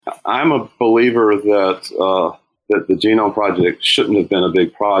I'm a believer that that the Genome Project shouldn't have been a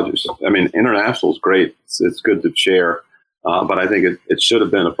big project. I mean, international is great. It's good to share. But I think it should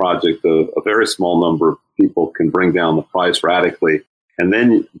have been a project a very small number of people can bring down the price radically. And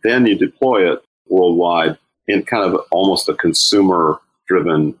then you deploy it worldwide in kind of almost a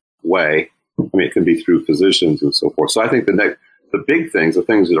consumer-driven way. I mean, it can be through physicians and so forth. So I think the big things, the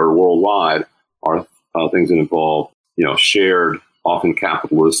things that are worldwide, are things that involve, shared, often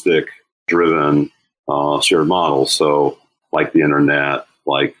capitalistic-driven shared models. So like the internet,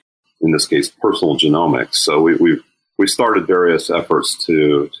 like in this case, personal genomics. So we started various efforts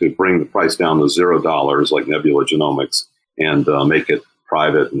to bring the price down to $0, like Nebula Genomics, and make it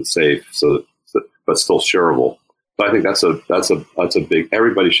private and safe, but still shareable. So I think that's a big.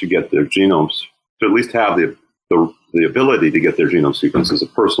 Everybody should get their genomes, to at least have the ability to get their genome sequences. A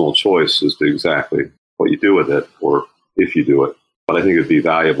personal choice as to exactly what you do with it, or if you do it. But I think it'd be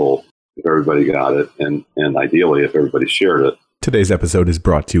valuable if everybody got it, and ideally if everybody shared it. Today's episode is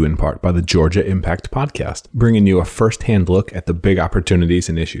brought to you in part by the Georgia Impact Podcast, bringing you a first-hand look at the big opportunities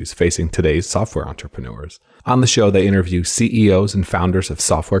and issues facing today's software entrepreneurs. On the show, they interview CEOs and founders of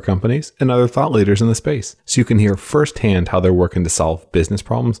software companies and other thought leaders in the space, so you can hear firsthand how they're working to solve business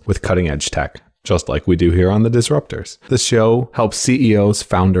problems with cutting-edge tech, just like we do here on The Disruptors. The show helps CEOs,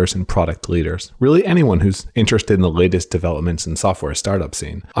 founders, and product leaders, really anyone who's interested in the latest developments in software startup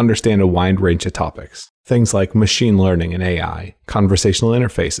scene, understand a wide range of topics. Things like machine learning and AI, conversational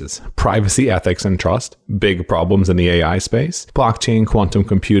interfaces, privacy, ethics, and trust, big problems in the AI space, blockchain, quantum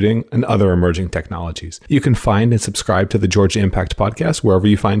computing, and other emerging technologies. You can find and subscribe to the Georgia Impact Podcast wherever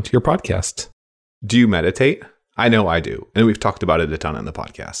you find your podcasts. Do you meditate? I know I do, and we've talked about it a ton in the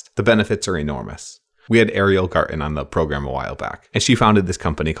podcast. The benefits are enormous. We had Ariel Garten on the program a while back, and she founded this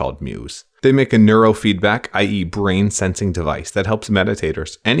company called Muse. They make a neurofeedback, i.e. brain sensing device that helps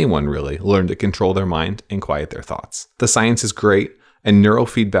meditators, anyone really, learn to control their mind and quiet their thoughts. The science is great, and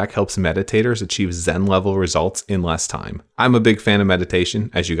neurofeedback helps meditators achieve Zen level results in less time. I'm a big fan of meditation,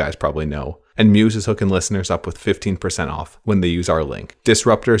 as you guys probably know, and Muse is hooking listeners up with 15% off when they use our link,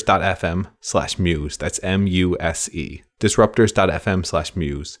 disruptors.fm/muse. That's MUSE.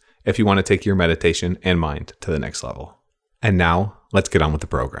 Disruptors.fm/muse. If you want to take your meditation and mind to the next level. And now, let's get on with the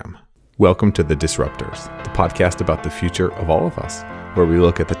program. Welcome to The Disruptors, the podcast about the future of all of us, where we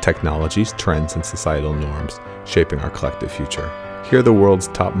look at the technologies, trends, and societal norms shaping our collective future. Hear the world's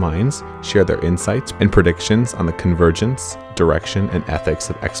top minds share their insights and predictions on the convergence, direction, and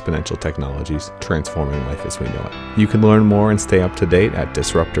ethics of exponential technologies transforming life as we know it. You can learn more and stay up to date at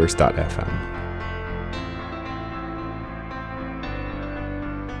disruptors.fm.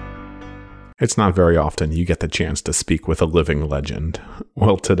 It's not very often you get the chance to speak with a living legend.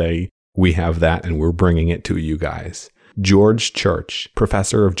 Well, today we have that, and we're bringing it to you guys. George Church,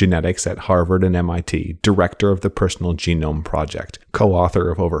 professor of genetics at Harvard and MIT, director of the Personal Genome Project, co-author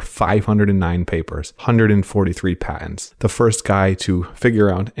of over 509 papers, 143 patents, the first guy to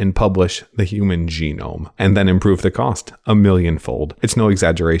figure out and publish the human genome, and then improve the cost a millionfold. It's no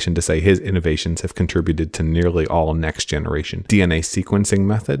exaggeration to say his innovations have contributed to nearly all next-generation DNA sequencing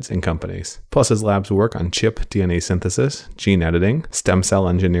methods and companies. Plus, his lab's work on chip DNA synthesis, gene editing, stem cell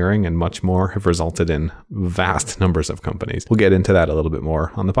engineering, and much more have resulted in vast numbers of companies. We'll get into that a little bit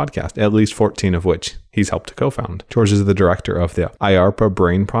more on the podcast, at least 14 of which he's helped to co-found. George is the director of the IARPA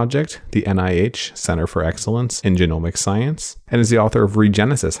Brain Project, the NIH Center for Excellence in Genomic Science, and is the author of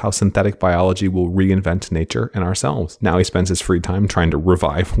Regenesis, How Synthetic Biology Will Reinvent Nature and Ourselves. Now he spends his free time trying to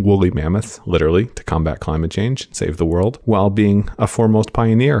revive woolly mammoths, literally, to combat climate change and save the world, while being a foremost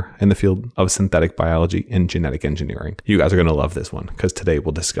pioneer in the field of synthetic biology and genetic engineering. You guys are going to love this one, because today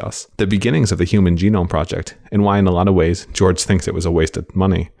we'll discuss the beginnings of the Human Genome Project and why in a lot of ways George thinks it was a waste of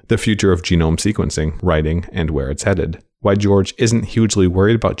money, the future of genome sequencing, writing, and where it's headed. Why George isn't hugely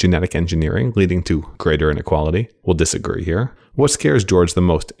worried about genetic engineering leading to greater inequality. We'll disagree here. What scares George the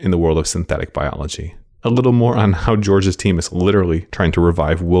most in the world of synthetic biology? A little more on how George's team is literally trying to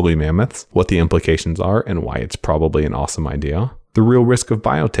revive woolly mammoths, what the implications are, and why it's probably an awesome idea. The real risk of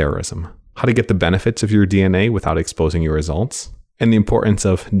bioterrorism. How to get the benefits of your DNA without exposing your results. And the importance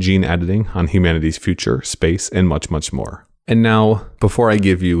of gene editing on humanity's future, space, and much, much more. And now, before I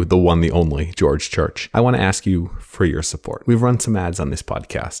give you the one, the only George Church, I want to ask you for your support. We've run some ads on this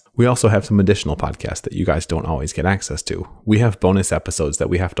podcast. We also have some additional podcasts that you guys don't always get access to. We have bonus episodes that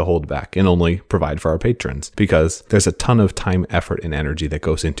we have to hold back and only provide for our patrons because there's a ton of time, effort, and energy that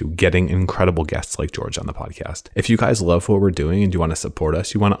goes into getting incredible guests like George on the podcast. If you guys love what we're doing and you want to support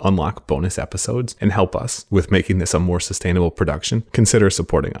us, you want to unlock bonus episodes and help us with making this a more sustainable production, consider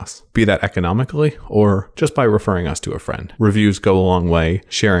supporting us. Be that economically or just by referring us to a friend. Reviews go a long way,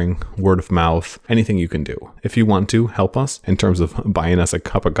 sharing, word of mouth, anything you can do. If you want to help us in terms of buying us a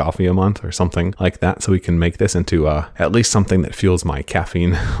cup of coffee a month or something like that so we can make this into at least something that fuels my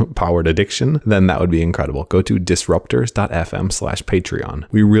caffeine-powered addiction, then that would be incredible. Go to disruptors.fm/Patreon.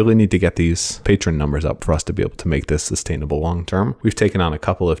 We really need to get these patron numbers up for us to be able to make this sustainable long-term. We've taken on a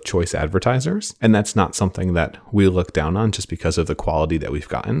couple of choice advertisers, and that's not something that we look down on just because of the quality that we've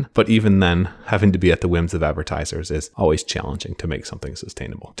gotten. But even then, having to be at the whims of advertisers is always challenging to make something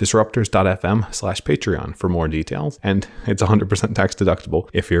sustainable. Disruptors.fm/Patreon for more details. And it's 100% tax deductible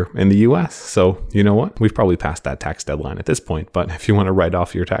if you're in the US. So you know what? We've probably passed that tax deadline at this point. But if you want to write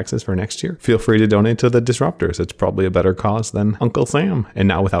off your taxes for next year, feel free to donate to the Disruptors. It's probably a better cause than Uncle Sam. And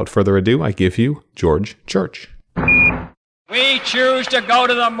now without further ado, I give you George Church. We choose to go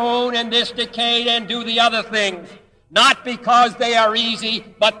to the moon in this decade and do the other things, not because they are easy,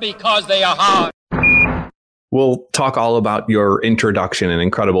 but because they are hard. We'll talk all about your introduction and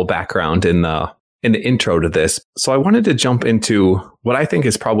incredible background in the intro to this. So I wanted to jump into what I think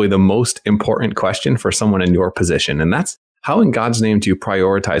is probably the most important question for someone in your position. And that's, how in God's name do you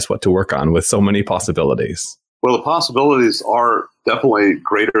prioritize what to work on with so many possibilities? Well, the possibilities are definitely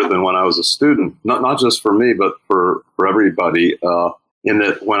greater than when I was a student, not just for me, but for everybody. In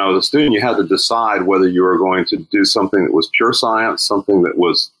that when I was a student, you had to decide whether you were going to do something that was pure science, something that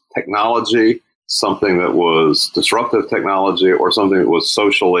was technology, something that was disruptive technology, or something that was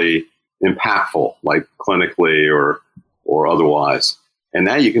socially impactful, like clinically or otherwise. And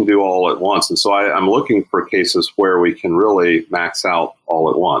now you can do all at once. And so I'm looking for cases where we can really max out all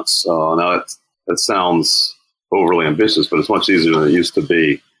at once. Now that sounds overly ambitious, but it's much easier than it used to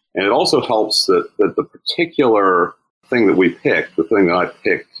be. And it also helps that the particular thing that we picked, the thing that I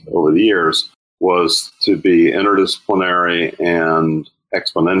picked over the years, was to be interdisciplinary and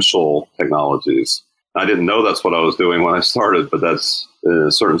exponential technologies. I didn't know that's what I was doing when I started, but that's in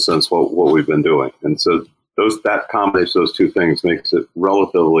a certain sense what we've been doing. And so that combination of those two things makes it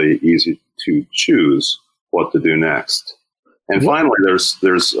relatively easy to choose what to do next. And finally, there's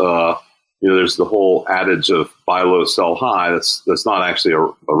the whole adage of buy low, sell high. That's not actually a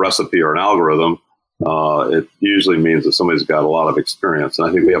recipe or an algorithm. It usually means that somebody's got a lot of experience. And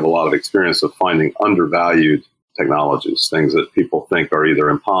I think we have a lot of experience of finding undervalued technologies, things that people think are either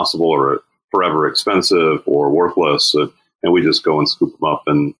impossible or forever expensive or worthless. And we just go and scoop them up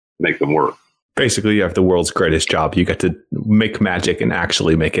and make them work. Basically, you have the world's greatest job. You get to make magic and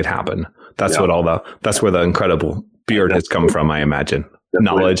actually make it happen. That's that's where the incredible beard has come from, I imagine.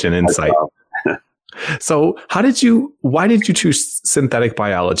 Knowledge and insight. So why did you choose synthetic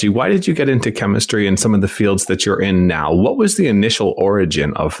biology? Why did you get into chemistry and some of the fields that you're in now? What was the initial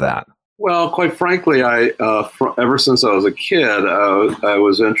origin of that? Well, quite frankly, ever since I was a kid, I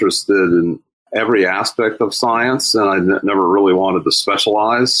was interested in every aspect of science, and I never really wanted to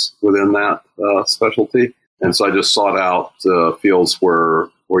specialize within that specialty. And so I just sought out fields where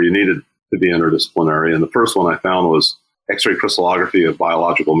you needed to be interdisciplinary. And the first one I found was X-ray crystallography of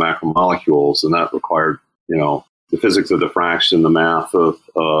biological macromolecules, and that required, the physics of diffraction, the math of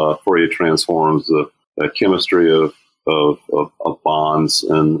Fourier transforms, the chemistry of bonds,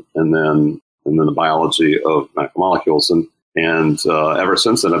 and then the biology of macromolecules. And ever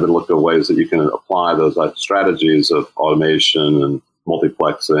since then, I've been looking at ways that you can apply those strategies of automation and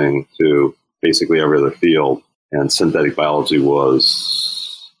multiplexing to basically every other field. And synthetic biology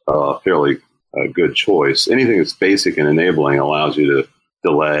was a fairly good choice. Anything that's basic and enabling allows you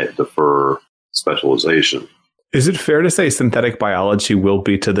to defer specialization. Is it fair to say synthetic biology will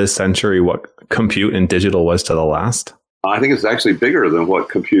be to this century what compute and digital was to the last? I think it's actually bigger than what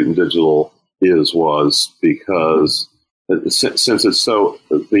compute and digital was, because since it's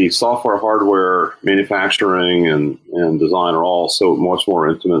the software, hardware, manufacturing, and design are all so much more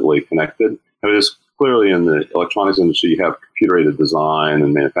intimately connected. I mean, it's clearly in the electronics industry, you have computer-aided design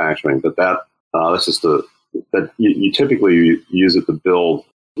and manufacturing, but that's just that you typically use it to build,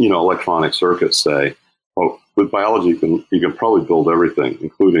 electronic circuits, say. Well, with biology, you can probably build everything,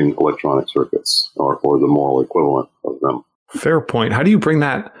 including electronic circuits or the moral equivalent of them. Fair point. How do you bring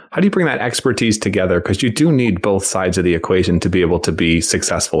that expertise together? Because you do need both sides of the equation to be able to be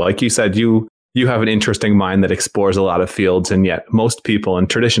successful. Like you said, you have an interesting mind that explores a lot of fields, and yet most people in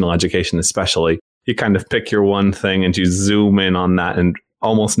traditional education, especially, you kind of pick your one thing and you zoom in on that and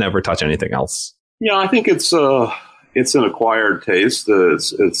almost never touch anything else. Yeah, I think it's an acquired taste.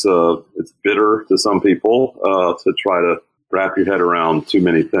 It's bitter to some people to try to wrap your head around too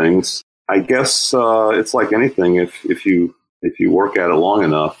many things. I guess it's like anything. If you work at it long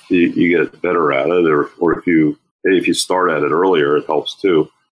enough, you get better at it, or if you start at it earlier, it helps too.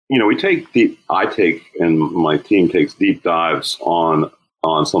 I take, and my team takes deep dives on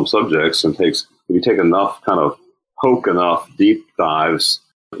some subjects, and if you take enough poke enough deep dives,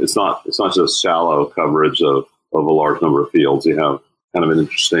 it's not just shallow coverage of a large number of fields. You have kind of an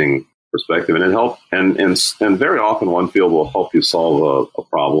interesting perspective, and and very often one field will help you solve a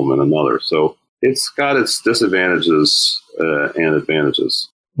problem in another. So it's got its disadvantages and advantages.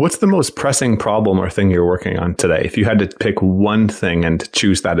 What's the most pressing problem or thing you're working on today? If you had to pick one thing and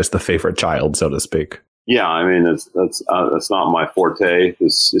choose that as the favorite child, so to speak. Yeah, I mean, that's not my forte,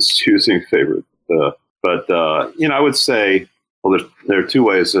 is choosing favorite. But I would say, well, there are two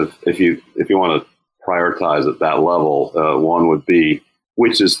ways of, if you want to prioritize at that level. One would be,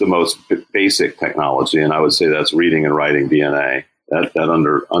 which is the most basic technology, and I would say that's reading and writing DNA. That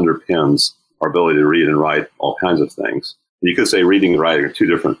underpins our ability to read and write all kinds of things. You could say reading and writing are two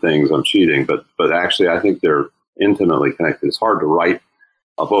different things. I'm cheating, but actually I think they're intimately connected. It's hard to write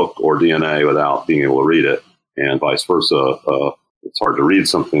a book or DNA without being able to read it, and vice versa. It's hard to read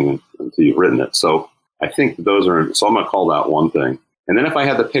something until you've written it. So I think those are, so I'm going to call that one thing. And then if I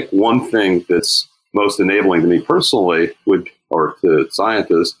had to pick one thing that's most enabling to me personally, or to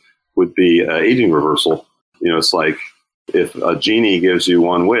scientists, would be aging reversal. It's like if a genie gives you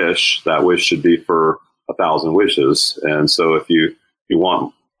one wish, that wish should be for 1,000 wishes. And so if you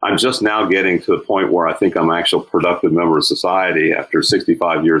want, I'm just now getting to the point where I think I'm an actual productive member of society after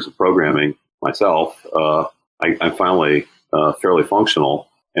 65 years of programming myself. I'm finally fairly functional,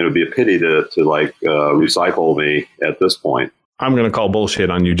 and it would be a pity to recycle me at this point. I'm going to call bullshit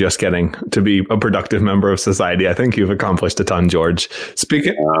on you just getting to be a productive member of society. I think you've accomplished a ton, George.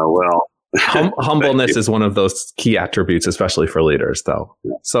 Speaking, humbleness is one of those key attributes, especially for leaders, though.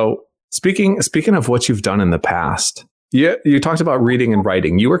 Yeah. So speaking of what you've done in the past, you talked about reading and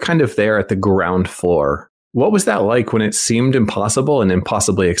writing. You were kind of there at the ground floor. What was that like when it seemed impossible and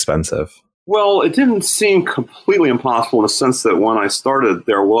impossibly expensive? Well, it didn't seem completely impossible in the sense that when I started,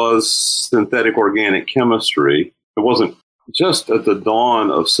 there was synthetic organic chemistry. It wasn't just at the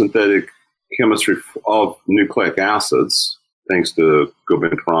dawn of synthetic chemistry of nucleic acids, thanks to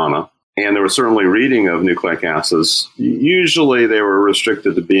Gobind Khurana. And there was certainly reading of nucleic acids. Usually they were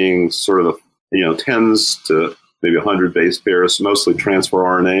restricted to being sort of, tens to maybe 100 base pairs, mostly transfer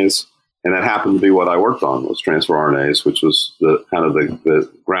RNAs. And that happened to be what I worked on, was transfer RNAs, which was the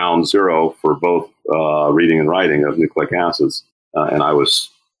ground zero for both reading and writing of nucleic acids. And I was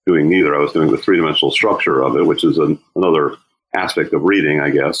doing neither. I was doing the three-dimensional structure of it, which is another aspect of reading,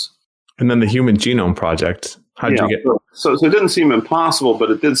 I guess. And then the Human Genome Project. How did you get? So it didn't seem impossible, but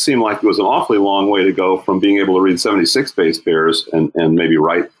it did seem like it was an awfully long way to go from being able to read 76 base pairs and maybe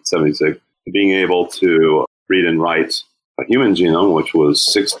write 76 to being able to read and write a human genome, which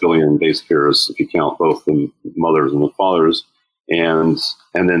was 6 billion base pairs if you count both the mothers and the fathers, and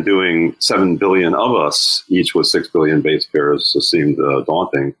then doing 7 billion of us, each with 6 billion base pairs, just seemed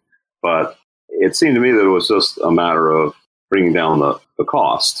daunting. But it seemed to me that it was just a matter of bringing down the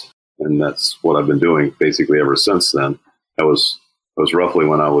cost. And that's what I've been doing basically ever since then. That was roughly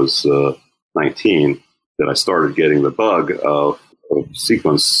when I was 19 that I started getting the bug of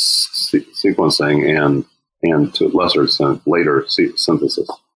sequencing and to a lesser extent later synthesis.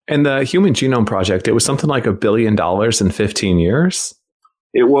 And the Human Genome Project, it was something like $1 billion in 15 years?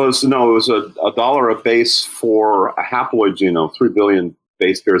 It was $1 a base for a haploid genome, 3 billion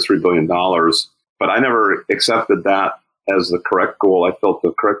base pairs, $3 billion. But I never accepted that as the correct goal. I felt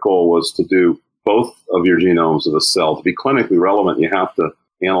the correct goal was to do both of your genomes of a cell. To be clinically relevant, you have to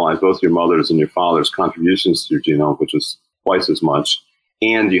analyze both your mother's and your father's contributions to your genome, which is twice as much.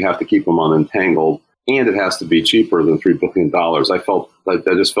 And you have to keep them unentangled. And it has to be cheaper than $3 billion. I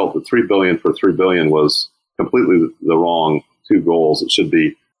just felt that $3 billion for $3 billion was completely the wrong two goals. It should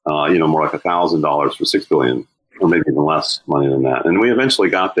be, more like $1,000 for $6 billion, or maybe even less money than that. And we eventually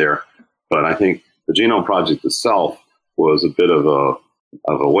got there. But I think the Genome Project itself was a bit of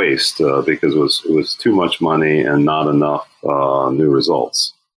a waste because it was too much money and not enough new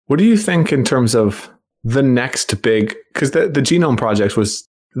results. What do you think in terms of the next big? Because the Genome Project was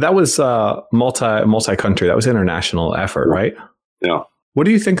multi-country. That was international effort, right? Yeah. What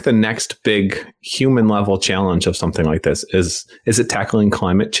do you think the next big human level challenge of something like this is? Is it tackling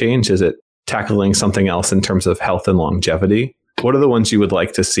climate change? Is it tackling something else in terms of health and longevity? What are the ones you would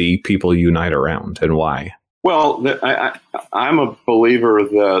like to see people unite around, and why? Well, I'm a believer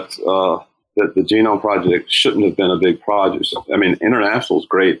that the Genome Project shouldn't have been a big project. I mean, international is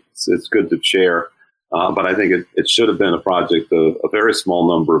great. It's good to share. But I think it should have been a project of a very small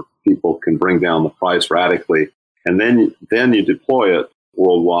number of people can bring down the price radically. And then you deploy it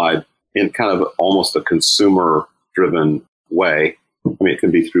worldwide in kind of almost a consumer-driven way. it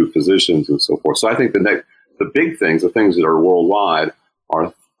can be through physicians and so forth. So I think the big things, the things that are worldwide,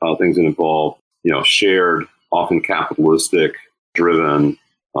 are things that involve, shared, often capitalistic driven,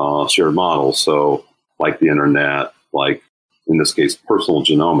 shared models. So like the internet, like in this case, personal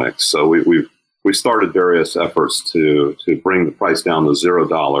genomics. So we started various efforts to bring the price down to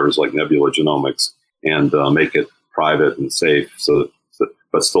 $0, like Nebula Genomics, and make it private and safe,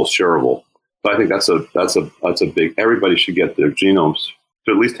 but still shareable. So I think that's a big. Everybody should get their genomes,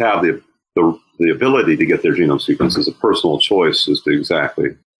 to at least have the ability to get their genome sequences. A personal choice as to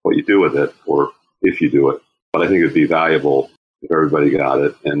exactly what you do with it, or if you do it. But I think it'd be valuable if everybody got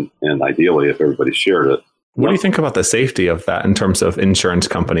it, and ideally if everybody shared it. What do you think about the safety of that in terms of insurance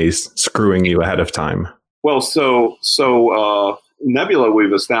companies screwing you ahead of time? Well, so Nebula,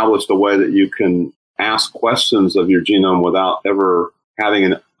 we've established a way that you can ask questions of your genome without ever having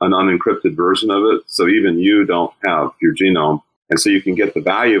an unencrypted version of it. So even you don't have your genome. And so you can get the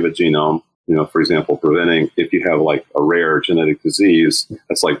value of a genome, for example, preventing, if you have like a rare genetic disease,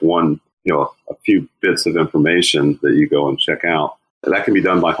 that's like one, a few bits of information that you go and check out. That can be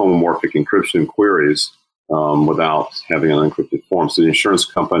done by homomorphic encryption queries without having an unencrypted form. So the insurance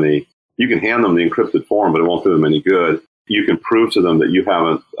company, you can hand them the encrypted form, but it won't do them any good. You can prove to them that you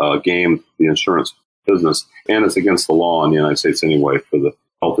haven't gamed the insurance business, and it's against the law in the United States anyway for the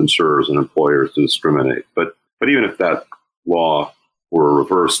health insurers and employers to discriminate. But even if that law were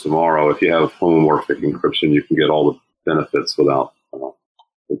reversed tomorrow, if you have homomorphic encryption, you can get all the benefits without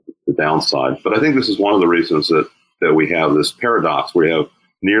the downside. But I think this is one of the reasons that we have this paradox. We have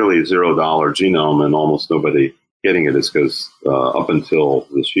nearly $0 genome and almost nobody getting it, is because up until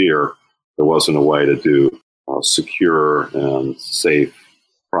this year, there wasn't a way to do secure and safe,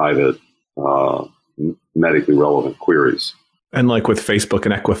 private, medically relevant queries. And like with Facebook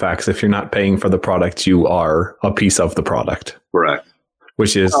and Equifax, if you're not paying for the product, you are a piece of the product. Correct.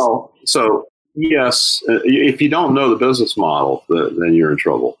 Which is... So yes, if you don't know the business model, then you're in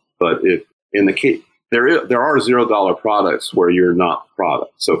trouble. But if in the case, there are $0 products where you're not the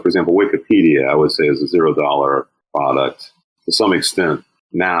product. So for example, Wikipedia, I would say, is a $0 product. To some extent,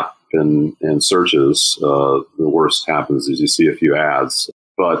 map and searches, the worst happens is you see a few ads.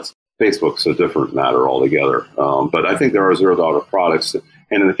 But Facebook's a different matter altogether. But I think there are $0 products.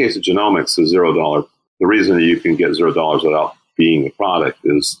 And in the case of genomics, the $0, the reason that you can get $0 without being a product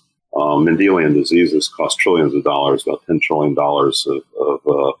is Mendelian diseases cost trillions of dollars, about $10 trillion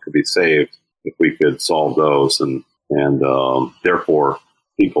could be saved if we could solve those. And therefore,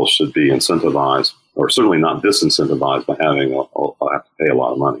 people should be incentivized, or certainly not disincentivized by having have to pay a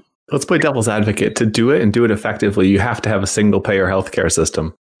lot of money. Let's play devil's advocate. To do it and do it effectively, you have to have a single payer healthcare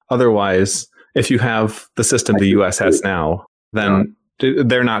system. Otherwise, if you have the system the U.S. has now, then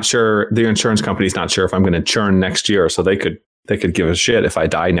they're not sure. The insurance company's not sure if I'm going to churn next year, so they could give a shit if I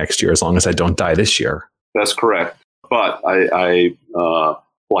die next year, as long as I don't die this year. That's correct. But I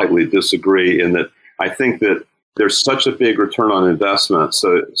slightly disagree in that I think that there's such a big return on investment.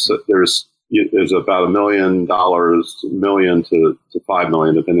 So there's about $1 million to $5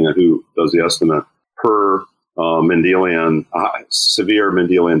 million, depending on who does the estimate, per severe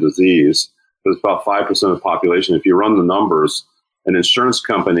Mendelian disease. There's about 5% of the population. If you run the numbers, an insurance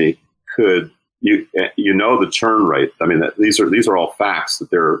company could, the churn rate. I mean, these are all facts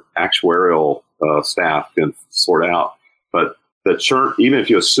that their actuarial staff can sort out. But the churn, even if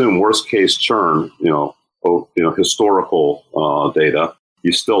you assume worst case churn, historical data,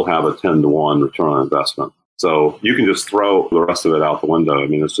 you still have a 10-to-1 return on investment. So you can just throw the rest of it out the window. I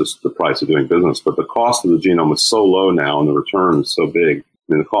mean, it's just the price of doing business. But the cost of the genome is so low now, and the return is so big. I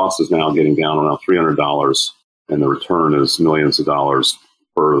mean, the cost is now getting down around $300, and the return is millions of dollars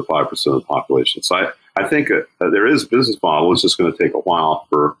for the 5% of the population. So I think there is a business model. It's just going to take a while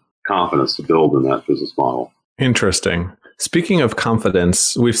for confidence to build in that business model. Interesting. Speaking of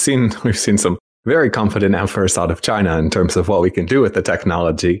confidence, we've seen some very confident efforts out of China in terms of what we can do with the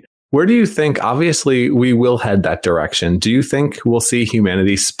technology. Where do you think, obviously, we will head that direction? Do you think we'll see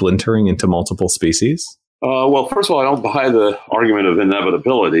humanity splintering into multiple species? Well, first of all, I don't buy the argument of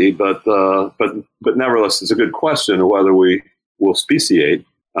inevitability, but nevertheless, it's a good question of whether we will speciate.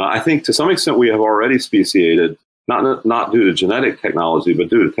 I think to some extent we have already speciated, not due to genetic technology, but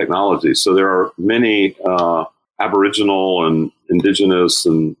due to technology. So there are many aboriginal and indigenous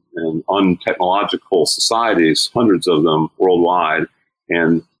and untechnological societies, hundreds of them worldwide,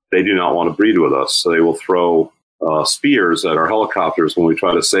 and they do not want to breed with us. So they will throw spears at our helicopters when we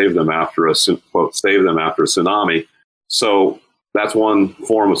try to save them after a tsunami. So that's one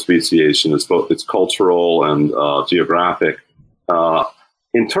form of speciation. It's cultural and geographic.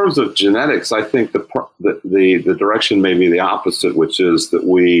 in terms of genetics, I think the direction may be the opposite, which is that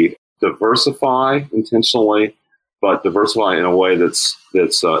we diversify intentionally, but diversify in a way that's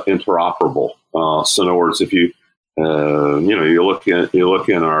interoperable. So in other words, if you look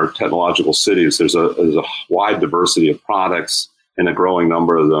in our technological cities, there's a wide diversity of products, and a growing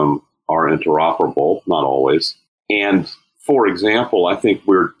number of them are interoperable, not always. And for example, I think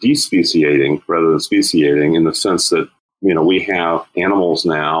we're despeciating rather than speciating in the sense that, we have animals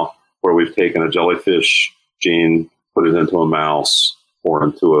now where we've taken a jellyfish gene, put it into a mouse or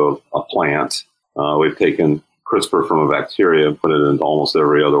into a plant. We've taken CRISPR from a bacteria and put it into almost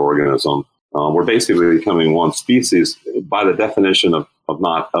every other organism. We're basically becoming one species by the definition of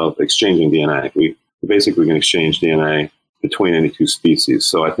exchanging DNA. We basically can exchange DNA between any two species.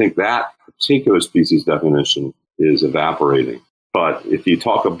 So I think that particular species definition is evaporating. But if you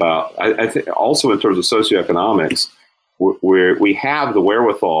talk about, I think also in terms of socioeconomics, we have the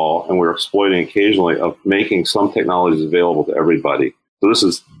wherewithal, and we're exploiting occasionally, of making some technologies available to everybody. So this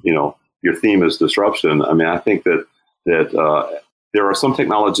is, your theme is disruption. I mean, I think that there are some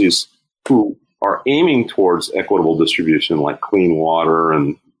technologies who are aiming towards equitable distribution, like clean water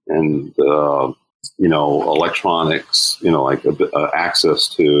and electronics, like access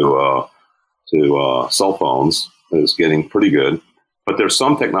to cell phones is getting pretty good. But there's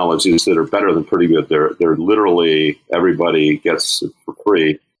some technologies that are better than pretty good. They're literally everybody gets it for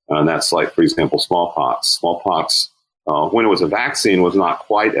free, and that's like, for example, smallpox. Smallpox, when it was a vaccine, was not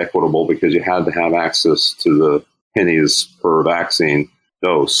quite equitable because you had to have access to the pennies per vaccine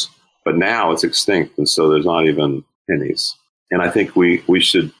dose. But now it's extinct, and so there's not even pennies. And I think we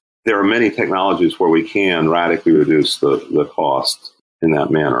should. There are many technologies where we can radically reduce the cost in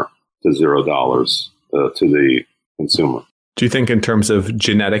that manner to $0 to the consumer. Do you think in terms of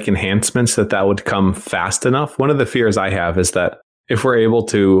genetic enhancements that would come fast enough? One of the fears I have is that if we're able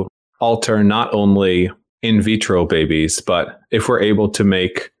to alter not only in vitro babies, but if we're able to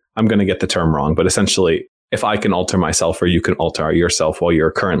make, I'm going to get the term wrong, but essentially, if I can alter myself or you can alter yourself while you're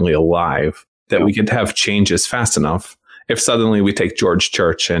currently alive, that we could have changes fast enough. If suddenly we take George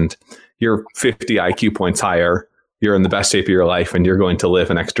Church and you're 50 IQ points higher, you're in the best shape of your life, and you're going to live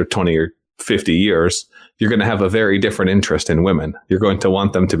an extra 20 or 50 years, you're going to have a very different interest in women. You're going to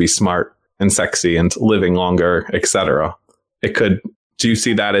want them to be smart and sexy and living longer, etc. Do you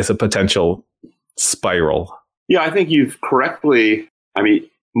see that as a potential spiral? Yeah, I think you've correctly,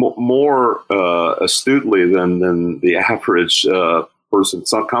 more astutely than the average person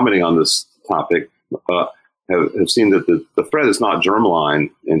commenting on this topic, have seen that the threat is not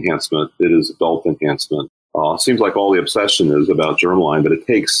germline enhancement, it is adult enhancement. It seems like all the obsession is about germline, but it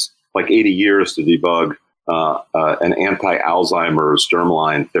takes like 80 years to debug an anti-Alzheimer's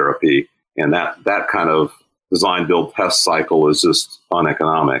germline therapy, and that kind of design, build, test cycle is just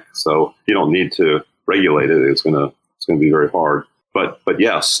uneconomic. So you don't need to regulate it. It's going to be very hard. But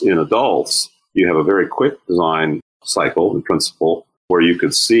yes, in adults, you have a very quick design cycle in principle where you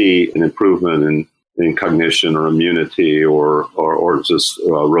could see an improvement in cognition or immunity or just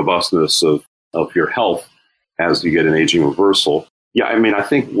robustness of your health as you get an aging reversal. Yeah, I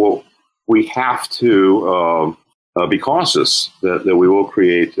think we have to be cautious that we will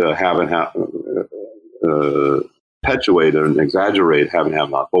create perpetuate and exaggerate have and have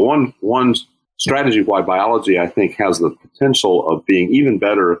not. But one strategy why biology, I think, has the potential of being even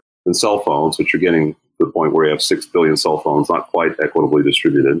better than cell phones, which are getting to the point where you have 6 billion cell phones, not quite equitably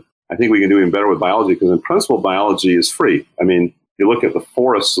distributed. I think we can do even better with biology because, in principle, biology is free. You look at the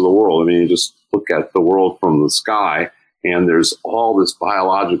forests of the world. You just look at the world from the sky, and there's all this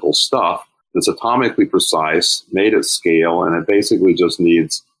biological stuff that's atomically precise, made at scale, and it basically just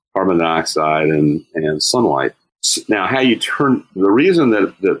needs carbon dioxide and sunlight. Now, the reason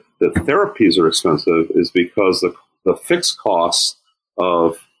that therapies are expensive is because the fixed costs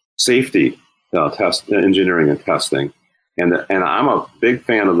of safety engineering and testing, and I'm a big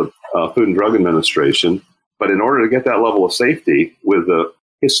fan of the Food and Drug Administration, but in order to get that level of safety with the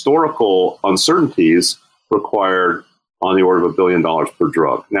historical uncertainties required on the order of $1 billion per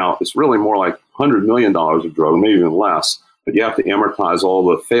drug. Now, it's really more like $100 million of drug, maybe even less, but you have to amortize all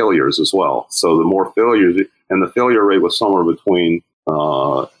the failures as well. So the more failures, and the failure rate was somewhere between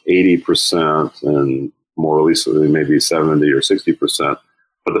 80% and more recently maybe 70 or 60%.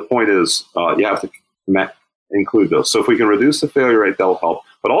 But the point is, you have to include those. So if we can reduce the failure rate, that'll help.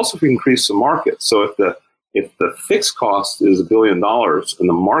 But also if we increase the market. So if the fixed cost is $1 billion and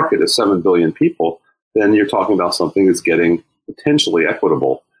the market is 7 billion people, then you're talking about something that's getting potentially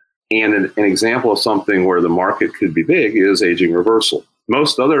equitable. And an example of something where the market could be big is aging reversal.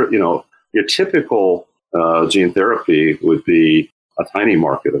 Most other, your typical gene therapy would be a tiny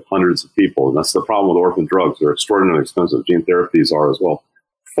market of hundreds of people. And that's the problem with orphan drugs. They're extraordinarily expensive. Gene therapies are as well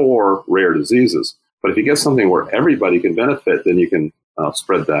for rare diseases. But if you get something where everybody can benefit, then you can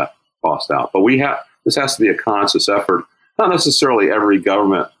spread that cost out. But this has to be a conscious effort. Not necessarily every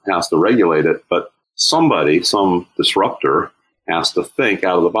government has to regulate it, but somebody, some disruptor, has to think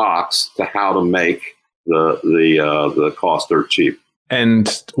out of the box to how to make the cost dirt cheap.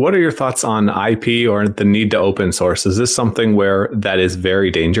 And what are your thoughts on IP or the need to open source? Is this something where that is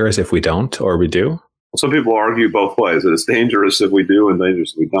very dangerous if we don't or we do? Some people argue both ways, that it's dangerous if we do and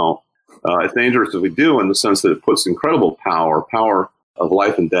dangerous if we don't. It's dangerous if we do in the sense that it puts incredible power of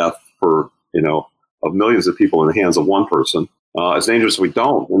life and death of millions of people in the hands of one person. It's dangerous if we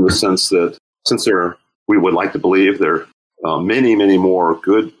don't in the sense that since we would like to believe there are many, many more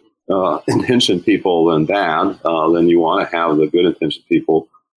good intentioned people than bad, then you want to have the good intentioned people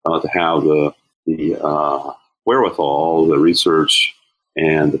to have the wherewithal, the research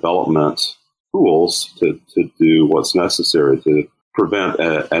and development tools to do what's necessary to prevent,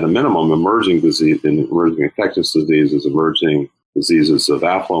 at a minimum, emerging infectious diseases, emerging diseases of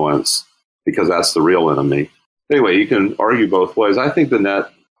affluence, because that's the real enemy. Anyway, you can argue both ways. I think the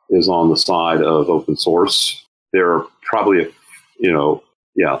net is on the side of open source. There are probably, that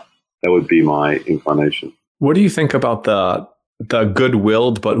would be my inclination. What do you think about the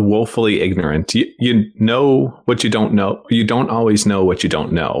good-willed but woefully ignorant? You know what you don't know. You don't always know what you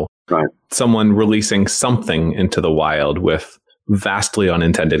don't know. Right. Someone releasing something into the wild with vastly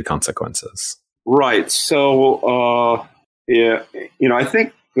unintended consequences. Right. So, I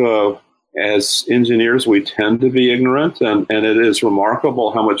think as engineers, we tend to be ignorant, and it is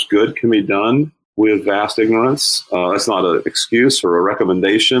remarkable how much good can be done with vast ignorance. That's not an excuse or a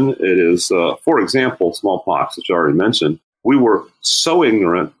recommendation. It is, for example, smallpox, which I already mentioned. We were so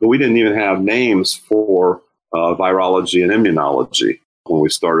ignorant that we didn't even have names for virology and immunology when we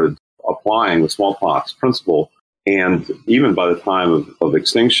started applying the smallpox principle. And even by the time of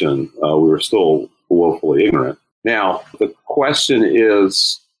extinction, we were still woefully ignorant. Now, the question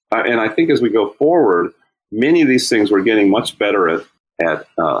is, and I think as we go forward, many of these things we're getting much better at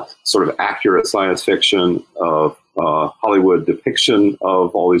sort of accurate science fiction, of Hollywood depiction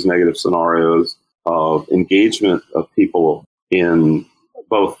of all these negative scenarios, of engagement of people in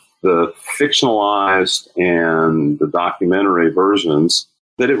both the fictionalized and the documentary versions,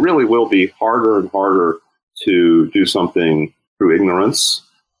 that it really will be harder and harder to do something through ignorance.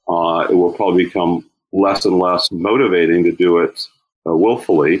 It will probably become less and less motivating to do it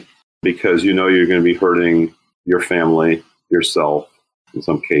willfully, because you're going to be hurting your family, yourself, in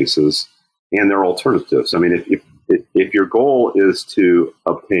some cases, and there are alternatives. I mean, if your goal is to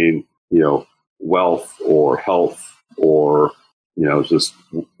obtain, wealth or health or, just,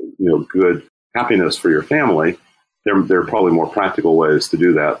 good happiness for your family, there are probably more practical ways to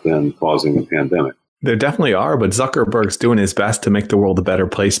do that than causing a pandemic. There definitely are, but Zuckerberg's doing his best to make the world a better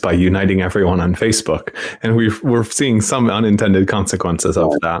place by uniting everyone on Facebook. And we're seeing some unintended consequences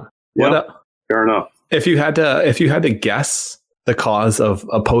of that. Yeah, fair enough. If you had to guess the cause of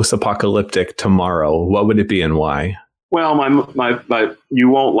a post-apocalyptic tomorrow, what would it be and why? Well, my you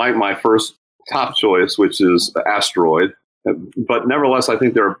won't like my first top choice, which is the asteroid. But nevertheless, I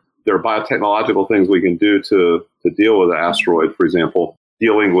think there are biotechnological things we can do to deal with the asteroid. For example,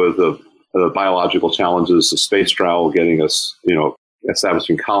 dealing with the biological challenges of space travel, getting us,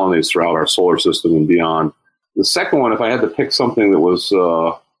 establishing colonies throughout our solar system and beyond. The second one, if I had to pick something that was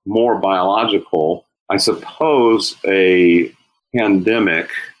more biological, I suppose a pandemic,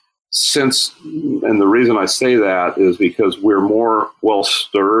 and the reason I say that is because we're more well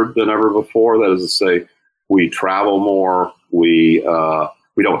stirred than ever before. That is to say, we travel more. We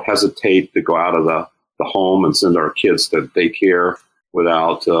don't hesitate to go out of the home and send our kids to daycare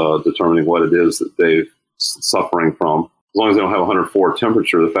without determining what it is that they're suffering from. As long as they don't have 104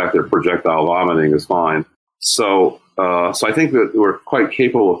 temperature, the fact they're projectile vomiting is fine. So I think that we're quite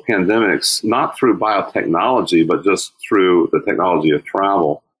capable of pandemics, not through biotechnology, but just through the technology of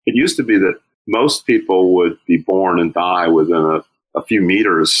travel. It used to be that most people would be born and die within a few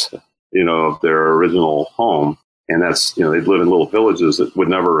meters, of their original home. And that's, they'd live in little villages that would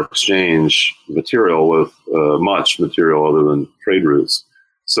never exchange material with much material other than trade routes.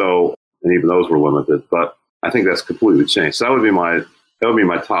 So, and even those were limited. But I think that's completely changed. So that would be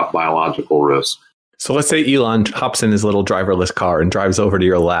my top biological risk. So let's say Elon hops in his little driverless car and drives over to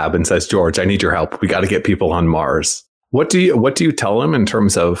your lab and says, "George, I need your help. We got to get people on Mars." What do you tell him in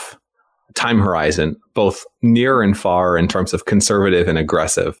terms of time horizon, both near and far, in terms of conservative and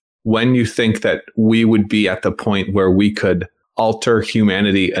aggressive? When you think that we would be at the point where we could alter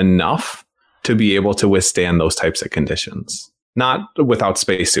humanity enough to be able to withstand those types of conditions? Not without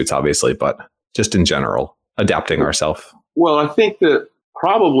spacesuits, obviously, but just in general, adapting ourselves? Well, I think that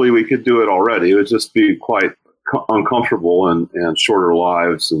probably we could do it already. It would just be quite uncomfortable and shorter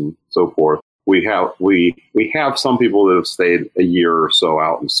lives and so forth. We have some people that have stayed a year or so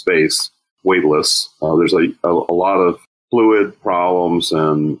out in space, weightless. There's a lot of fluid problems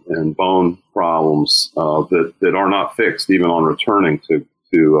and bone problems that are not fixed even on returning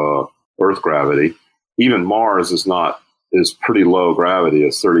to Earth gravity. Even Mars is pretty low gravity.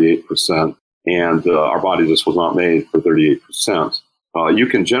 It's 38%, and our body just was not made for 38%. You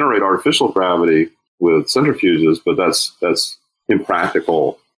can generate artificial gravity with centrifuges, but that's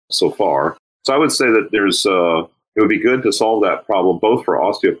impractical so far. So I would say that it would be good to solve that problem both for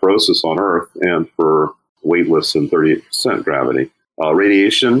osteoporosis on Earth and for weightless and 38% gravity.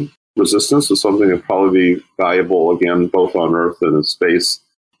 Radiation resistance is something that would probably be valuable, again, both on Earth and in space.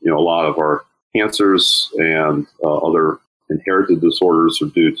 A lot of our cancers and other inherited disorders are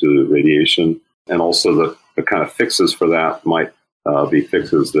due to radiation. And also the kind of fixes for that might be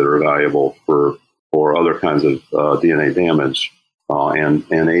fixes that are valuable for other kinds of DNA damage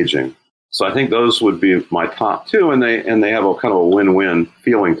and aging. So I think those would be my top two, and they have a kind of a win-win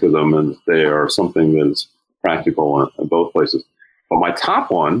feeling to them, and they are something that is practical in both places. But my top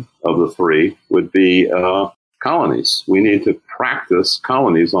one of the three would be colonies. We need to practice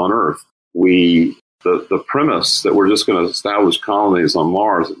colonies on Earth. The premise that we're just going to establish colonies on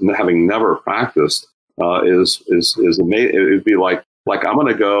Mars, having never practiced, is amazing. It would be like I'm going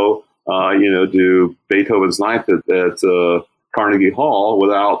to go, do Beethoven's Ninth at Carnegie Hall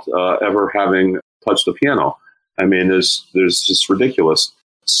without ever having touched a piano. I mean, there's just ridiculous.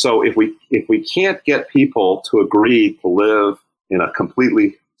 So if we can't get people to agree to live in a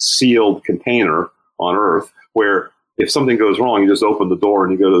completely sealed container on Earth, where if something goes wrong, you just open the door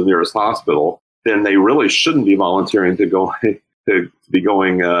and you go to the nearest hospital, then they really shouldn't be volunteering to go to be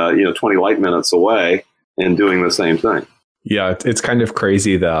going 20 light minutes away and doing the same thing. Yeah, it's kind of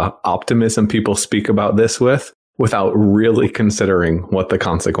crazy the optimism people speak about this without really considering what the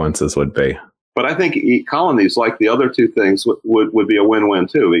consequences would be. But I think colonies, like the other two things, would be a win-win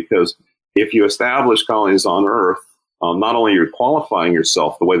too, because if you establish colonies on Earth, not only you're qualifying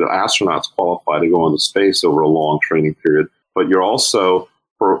yourself the way that astronauts qualify to go into space over a long training period, but you're also,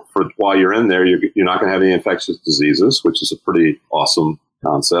 for while you're in there, you're not going to have any infectious diseases, which is a pretty awesome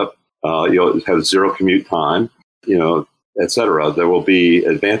concept. You'll have zero commute time, et cetera. There will be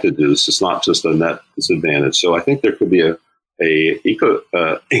advantages. It's not just a net disadvantage. So I think there could be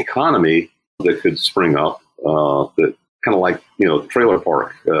a economy that could spring up that kind of like, trailer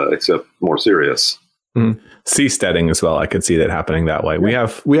park, except more serious. Seasteading as well. I could see that happening that way.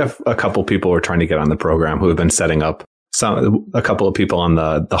 Yeah. We have a couple people who are trying to get on the program who have been setting up a couple of people on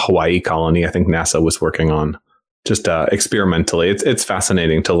the Hawaii colony. I think NASA was working on just experimentally. It's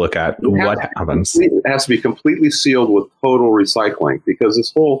fascinating to look at what happens. It has to be completely sealed with total recycling, because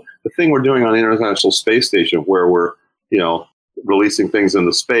the thing we're doing on the International Space Station, where we're, releasing things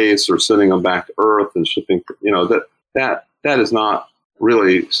into space or sending them back to Earth and shipping, that is not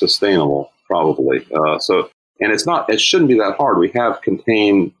really sustainable, probably. It shouldn't be that hard. We have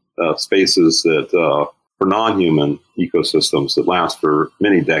contained spaces that for non-human ecosystems that last for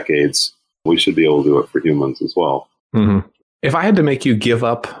many decades. We should be able to do it for humans as well. Mm-hmm. If I had to make you give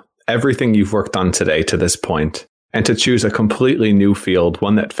up everything you've worked on today to this point and to choose a completely new field,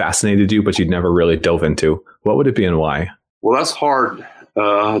 one that fascinated you but you'd never really dove into, what would it be and why? Well, that's hard,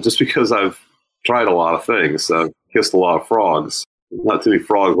 just because I've tried a lot of things. I've kissed a lot of frogs. Not too many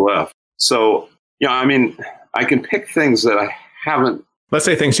frogs left. So, I can pick things that I haven't. Let's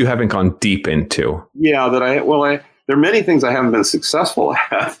say things you haven't gone deep into. Yeah, there are many things I haven't been successful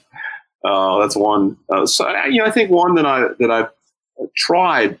at. That's one. I think one that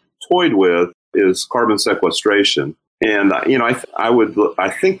I've toyed with is carbon sequestration. And, I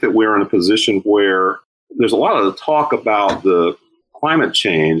think that we're in a position where there's a lot of the talk about the climate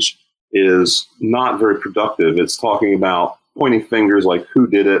change is not very productive. It's talking about pointing fingers like who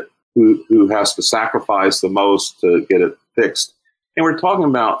did it, who has to sacrifice the most to get it fixed. And we're talking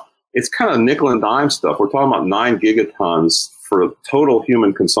about, it's kind of nickel and dime stuff. We're talking about 9 gigatons for total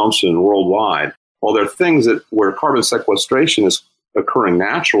human consumption worldwide. Well, there are things where carbon sequestration is occurring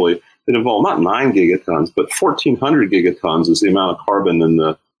naturally that involve not 9 gigatons, but 1,400 gigatons is the amount of carbon in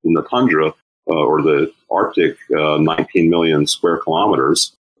the tundra or the Arctic, 19 million square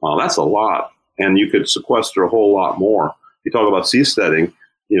kilometers. That's a lot, and you could sequester a whole lot more. You talk about seasteading.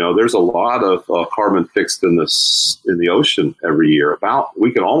 There's a lot of carbon fixed in the ocean every year.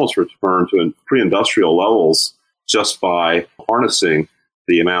 We can almost return to pre-industrial levels just by harnessing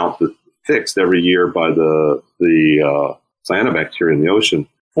the amount that's fixed every year by the cyanobacteria in the ocean.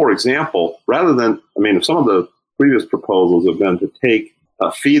 For example, rather than, some of the previous proposals have been to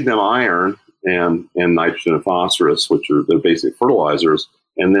feed them iron and nitrogen and phosphorus, which are their basic fertilizers,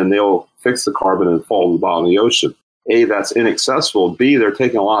 and then they'll fix the carbon and fall to the bottom of the ocean. A, that's inaccessible. B, they're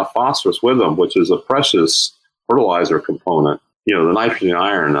taking a lot of phosphorus with them, which is a precious fertilizer component. The nitrogen and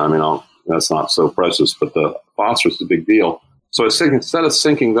iron, that's not so precious, but the phosphorus is a big deal. So instead of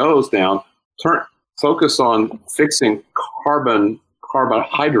sinking those down, focus on fixing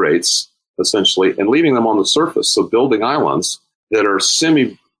carbohydrates, essentially, and leaving them on the surface. So building islands that are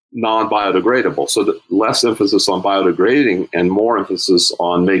non-biodegradable. So less emphasis on biodegrading and more emphasis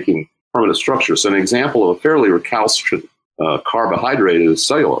on making permanent structures. So an example of a fairly recalcitrant carbohydrate is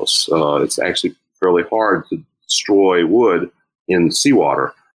cellulose. It's actually fairly hard to destroy wood in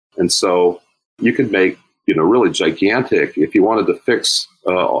seawater. And so you could make, really gigantic, if you wanted to fix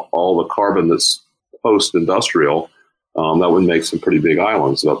all the carbon that's post-industrial, that would make some pretty big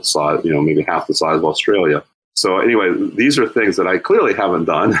islands about the size, maybe half the size of Australia. So anyway, these are things that I clearly haven't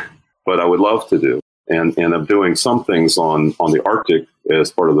done, but I would love to do. And I'm doing some things on the Arctic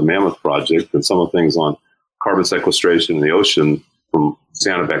as part of the Mammoth Project, and some of the things on carbon sequestration in the ocean from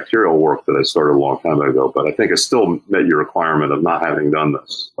cyanobacterial work that I started a long time ago. But I think I still met your requirement of not having done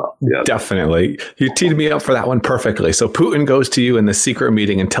this. Yeah, definitely. You teed me up for that one perfectly. So Putin goes to you in the secret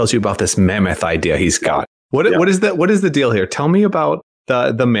meeting and tells you about this mammoth idea he's got. What is the deal here? Tell me about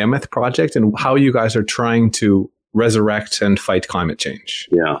the Mammoth Project and how you guys are trying to resurrect and fight climate change.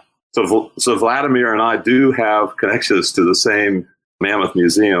 Yeah. So Vladimir and I do have connections to the same Mammoth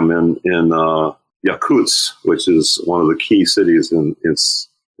Museum in Yakutsk, which is one of the key cities in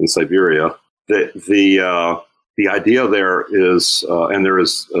Siberia. The idea there is,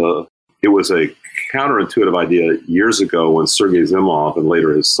 it was a counterintuitive idea years ago when Sergei Zimov and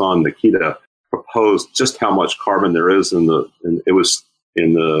later his son Nikita proposed just how much carbon there is in the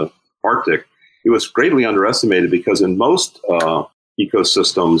Arctic. It was greatly underestimated because in most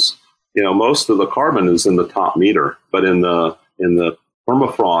ecosystems, most of the carbon is in the top meter, but in the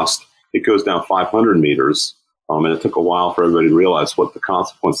permafrost, it goes down 500 meters, and it took a while for everybody to realize what the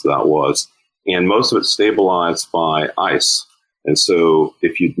consequence of that was. And most of it's stabilized by ice. And so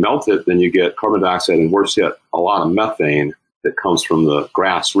if you melt it, then you get carbon dioxide, and worse yet, a lot of methane that comes from the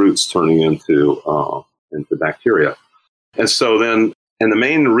grass roots turning into bacteria. And so then, and the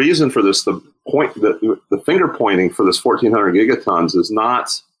main reason for this, the finger pointing for this 1,400 gigatons is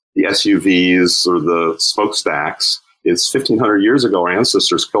not the SUVs or the smokestacks. It's 1,500 years ago, our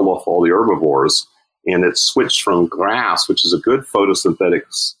ancestors killed off all the herbivores, and it switched from grass, which is a good photosynthetic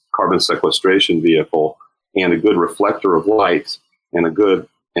carbon sequestration vehicle and a good reflector of light, and the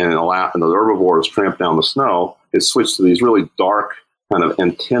herbivores tramp down the snow. It switched to these really dark kind of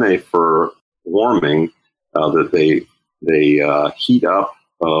antennae for warming that they heat up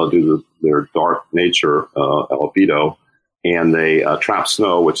due to their dark nature, albedo, and they trap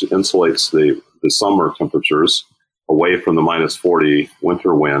snow, which insulates the summer temperatures away from the minus 40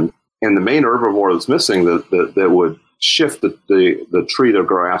 winter wind. And the main herbivore that's missing that would shift the tree to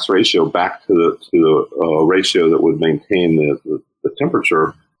grass ratio back to the ratio that would maintain the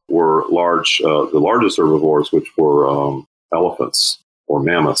temperature were the largest herbivores, which were elephants or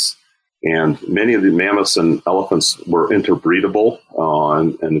mammoths. And many of the mammoths and elephants were interbreedable,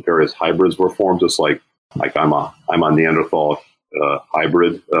 and various hybrids were formed, just like I'm a Neanderthal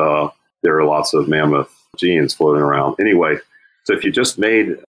hybrid. There are lots of mammoth genes floating around. Anyway, so if you just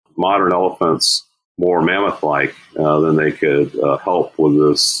made modern elephants more mammoth-like, then they could help with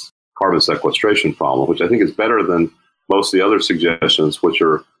this carbon sequestration problem, which I think is better than most of the other suggestions, which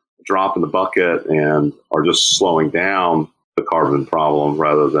are a drop in the bucket and are just slowing down the carbon problem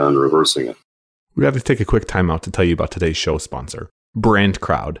rather than reversing it. We have to take a quick time out to tell you about today's show sponsor,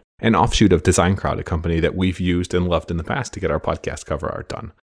 BrandCrowd, an offshoot of DesignCrowd, a company that we've used and loved in the past to get our podcast cover art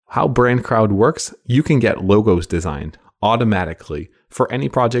done. How BrandCrowd works, you can get logos designed automatically for any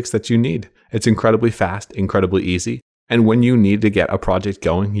projects that you need. It's incredibly fast, incredibly easy. And when you need to get a project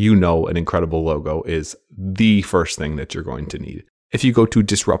going, an incredible logo is the first thing that you're going to need. If you go to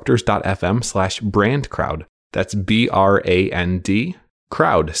disruptors.fm/brandcrowd, that's BRAND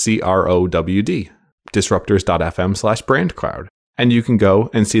crowd, CROWD, disruptors.fm/brandcrowd. And you can go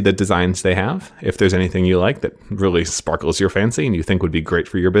and see the designs they have. If there's anything you like that really sparkles your fancy and you think would be great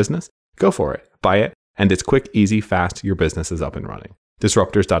for your business, go for it, buy it. And it's quick, easy, fast. Your business is up and running.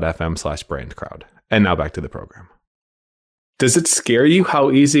 Disruptors.fm/brandcrowd. And now back to the program. Does it scare you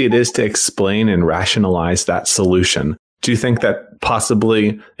how easy it is to explain and rationalize that solution? Do you think that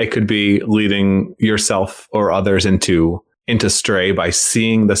possibly it could be leading yourself or others into stray by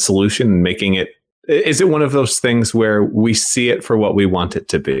seeing the solution and making it Is it one of those things where we see it for what we want it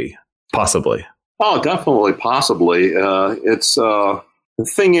to be? Possibly. Oh, definitely, possibly. The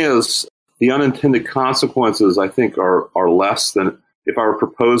thing is, the unintended consequences, I think, are less than if I were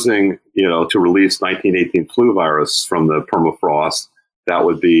proposing, to release 1918 flu virus from the permafrost. That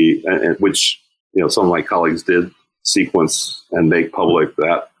would be, which some of my colleagues did sequence and make public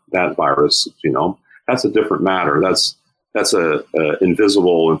that virus genome. That's a different matter. That's a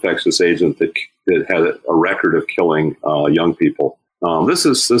invisible infectious agent that had a record of killing young people. This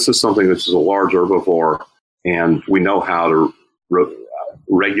is something that is a large herbivore, and we know how to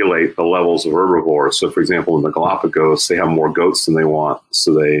regulate the levels of herbivores. So, for example, in the Galapagos, they have more goats than they want,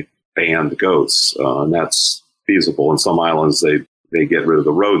 so they ban the goats, and that's feasible. In some islands, they get rid of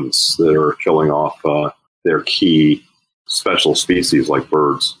the rodents that are killing off their key special species like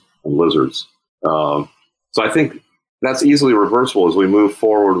birds and lizards. So I think that's easily reversible. As we move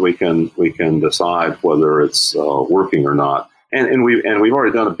forward, we can decide whether it's working or not. And we've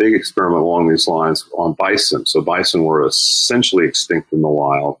already done a big experiment along these lines on bison. So bison were essentially extinct in the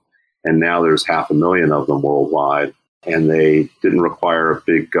wild, and now there's 500,000 of them worldwide. And they didn't require a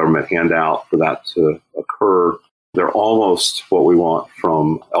big government handout for that to occur. They're almost what we want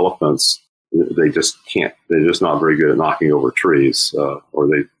from elephants. They just can't. They're just not very good at knocking over trees, or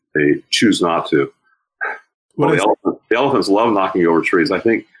they choose not to. Well, the elephants love knocking over trees. I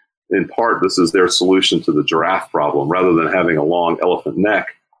think, in part, this is their solution to the giraffe problem. Rather than having a long elephant neck,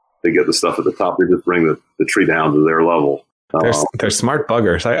 they get the stuff at the top. They just bring the tree down to their level. They're smart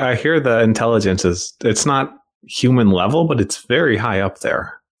buggers. I hear the intelligence it's not human level, but it's very high up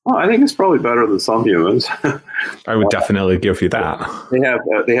there. Well, I think it's probably better than some humans. I would definitely give you that.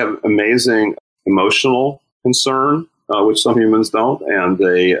 They have amazing emotional concern, which some humans don't, and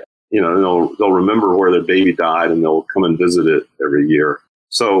they'll remember where their baby died, and they'll come and visit it every year.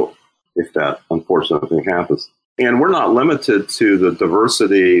 So, if that unfortunate thing happens, and we're not limited to the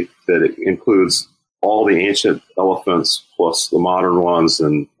diversity that it includes all the ancient elephants plus the modern ones,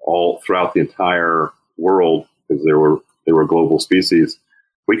 and all throughout the entire world, because they were global species.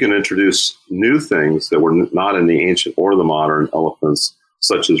 We can introduce new things that were not in the ancient or the modern elephants,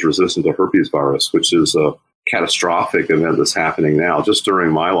 such as resistance to herpes virus, which is a catastrophic event that's happening now. Just during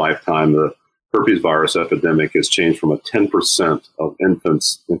my lifetime, the herpes virus epidemic has changed from a 10% of infant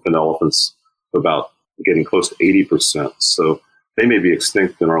elephants to about getting close to 80%. So they may be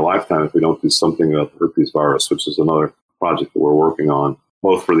extinct in our lifetime if we don't do something about the herpes virus, which is another project that we're working on,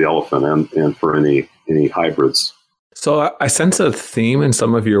 both for the elephant and for any hybrids. So I sense a theme in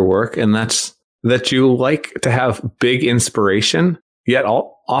some of your work, and that's that you like to have big inspiration, yet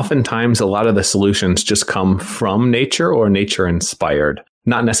oftentimes a lot of the solutions just come from nature or nature inspired,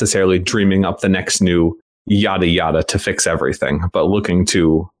 not necessarily dreaming up the next new yada yada to fix everything, but looking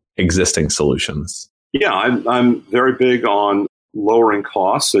to existing solutions. Yeah, I'm very big on lowering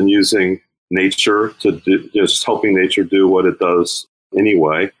costs and using nature just helping nature do what it does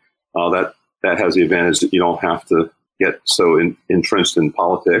anyway. That has the advantage that you don't have to get so entrenched in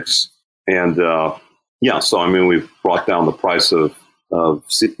politics. And so we've brought down the price of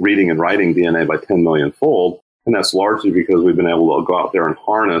reading and writing DNA by 10 million fold. And that's largely because we've been able to go out there and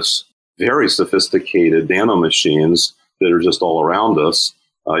harness very sophisticated nanomachines that are just all around us.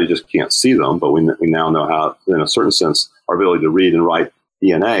 You just can't see them, but we now know how, in a certain sense, our ability to read and write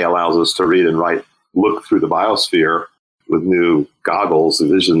DNA allows us to read and write, look through the biosphere with new goggles,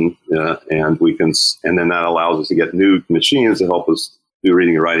 vision, and then that allows us to get new machines to help us do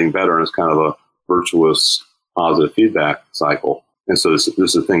reading and writing better. And it's kind of a virtuous positive feedback cycle. And so this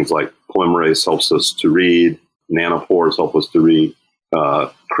is things like polymerase helps us to read, nanopores help us to read,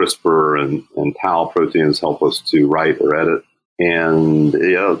 CRISPR and tau proteins help us to write or edit. And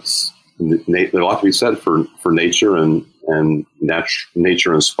there's a lot to be said for nature and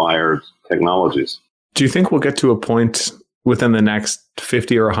nature-inspired technologies. Do you think we'll get to a point within the next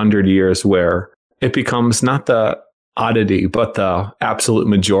 50 or 100 years where it becomes not the oddity, but the absolute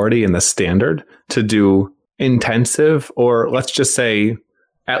majority and the standard to do intensive, or let's just say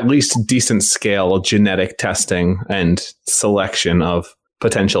at least decent scale genetic testing and selection of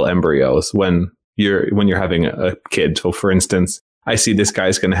potential embryos when you're having a kid? So for instance, I see this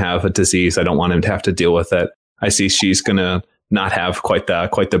guy's going to have a disease. I don't want him to have to deal with it. I see she's going to not have quite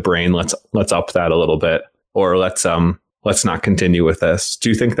the brain. Let's up that a little bit, or let's not continue with this. Do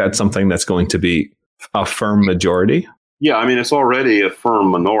you think that's something that's going to be a firm majority? Yeah, it's already a firm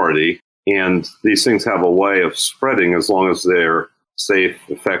minority, and these things have a way of spreading as long as they're safe,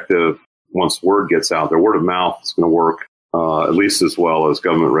 effective. Once word gets out there, word of mouth is going to work at least as well as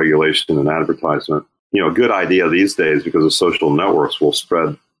government regulation and advertisement. A good idea these days, because of social networks, will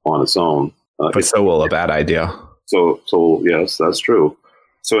spread on its own. But so will a bad idea. So yes, that's true.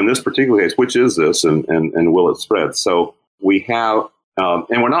 So in this particular case, which is this, and will it spread? So we have,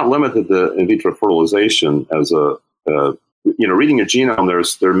 and we're not limited to in vitro fertilization as reading a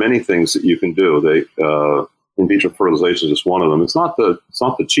genome. There are many things that you can do. In vitro fertilization is just one of them. It's not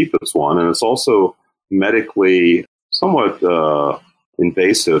the cheapest one, and it's also medically somewhat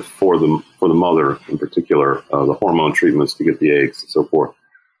invasive for the mother in particular. The hormone treatments to get the eggs and so forth.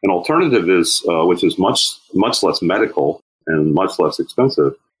 An alternative is, which is much less medical and much less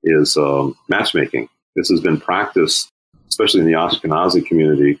expensive, is matchmaking. This has been practiced, especially in the Ashkenazi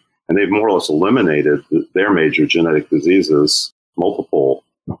community, and they've more or less eliminated their major genetic diseases, multiple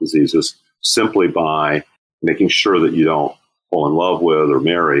diseases, simply by making sure that you don't fall in love with or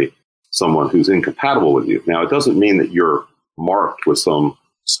marry someone who's incompatible with you. Now, it doesn't mean that you're marked with some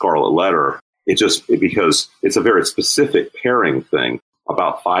scarlet letter. Because it's a very specific pairing thing.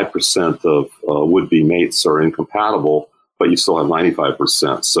 About 5% of would-be mates are incompatible, but you still have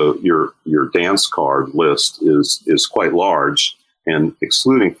 95%. So your dance card list is quite large, and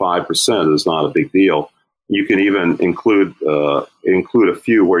excluding 5% is not a big deal. You can even include a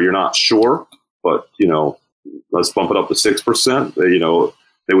few where you're not sure, but let's bump it up to 6%.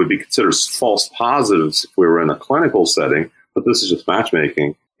 They would be considered false positives if we were in a clinical setting, but this is just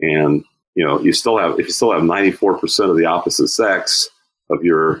matchmaking. And if you still have 94% of the opposite sex of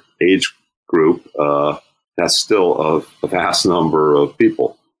your age group, that's still a vast number of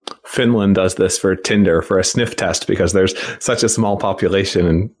people. Finland does this for Tinder for a sniff test because there's such a small population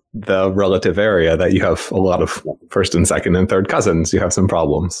in the relative area that you have a lot of first and second and third cousins. You have some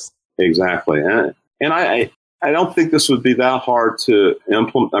problems. Exactly. And I don't think this would be that hard to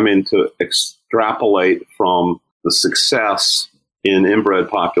implement. I mean, to extrapolate from the success in inbred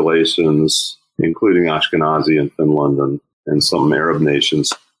populations, including Ashkenazi in Finland and some Arab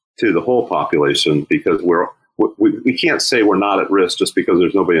nations, to the whole population, because we can't say we're not at risk just because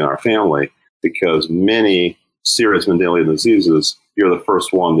there's nobody in our family, because many serious Mendelian diseases, you're the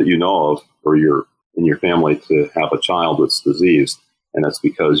first one that you know of, or you're in your family to have a child that's diseased, and that's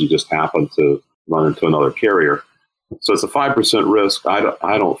because you just happen to run into another carrier. So it's a 5% risk.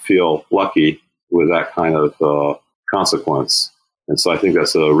 I don't feel lucky with that kind of consequence. And so I think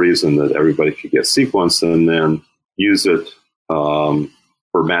that's a reason that everybody could get sequenced and then use it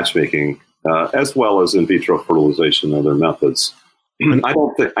for matchmaking, as well as in vitro fertilization and other methods. I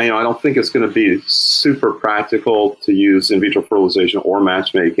don't think it's going to be super practical to use in vitro fertilization or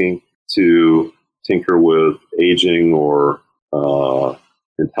matchmaking to tinker with aging or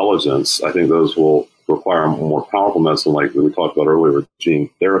intelligence. I think those will require more powerful medicine, like we talked about earlier with gene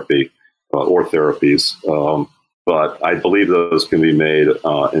therapy or therapies. But I believe those can be made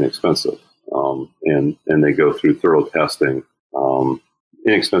inexpensive, and they go through thorough testing.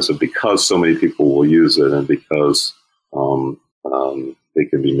 Inexpensive because so many people will use it, and because they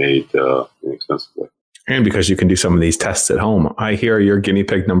can be made inexpensively. And because you can do some of these tests at home. I hear you're guinea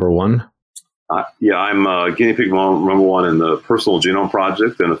pig number one. Yeah, I'm guinea pig number one in the Personal Genome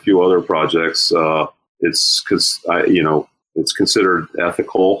Project and a few other projects. It's considered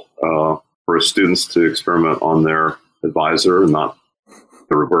ethical for students to experiment on their advisor and not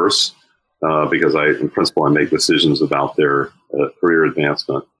the reverse, because in principle, I make decisions about their career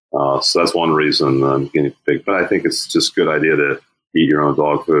advancement. So that's one reason I'm guinea pig. But I think it's just a good idea to eat your own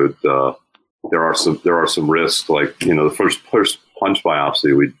dog food. There are some risks, like the first punch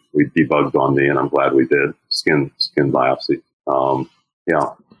biopsy we debugged on me, and I'm glad we did skin biopsy.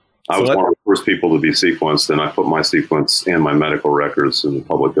 I was one of the first people to be sequenced, and I put my sequence and my medical records in the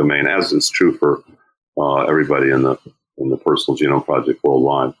public domain, as is true for everybody in the Personal Genome Project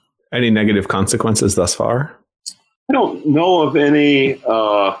worldwide. Any negative consequences thus far? I don't know of any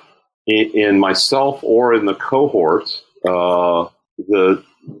in myself or in the cohort. There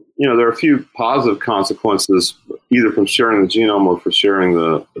are a few positive consequences, either from sharing the genome or for sharing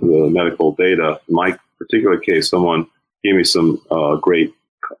the medical data. In my particular case, someone gave me some great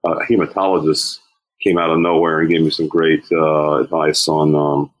hematologist came out of nowhere and gave me some great advice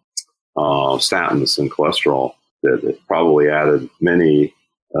on statins and cholesterol that probably added many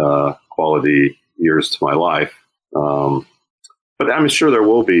quality years to my life. But I'm sure there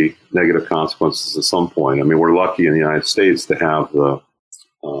will be negative consequences at some point. I mean, we're lucky in the United States to have the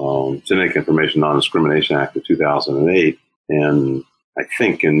Genetic Information Non-Discrimination Act of 2008. And I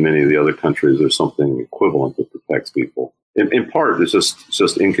think in many of the other countries, there's something equivalent that protects people. In part, it's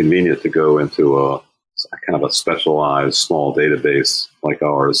just inconvenient to go into a kind of a specialized small database like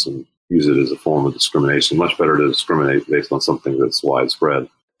ours and use it as a form of discrimination. Much better to discriminate based on something that's widespread.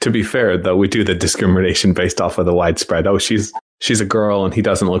 To be fair, though, we do the discrimination based off of the widespread. Oh, she's she's a girl and he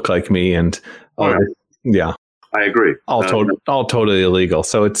doesn't look like me. And yeah, I agree. All totally illegal.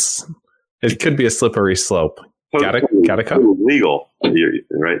 So it could be a slippery slope. Got it cut? Legal,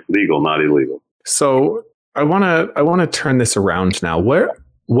 right? Legal, not illegal. So I want to turn this around now.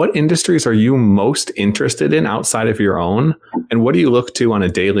 What industries are you most interested in outside of your own? And what do you look to on a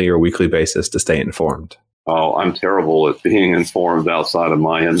daily or weekly basis to stay informed? Oh, I'm terrible at being informed outside of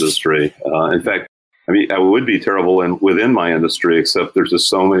my industry. In fact, I mean, I would be terrible within my industry, except there's just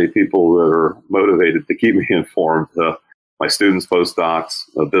so many people that are motivated to keep me informed. My students, postdocs,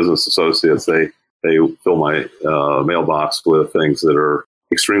 business associates, they fill my mailbox with things that are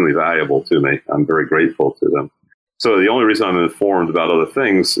extremely valuable to me. I'm very grateful to them. So the only reason I'm informed about other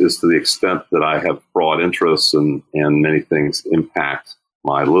things is to the extent that I have broad interests and many things impact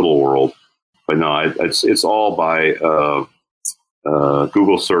my little world. But no, it's all by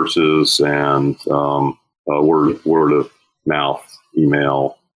Google searches and word of mouth,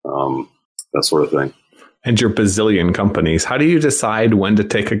 email, that sort of thing. And your bazillion companies, how do you decide when to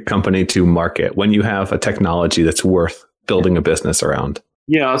take a company to market when you have a technology that's worth building a business around?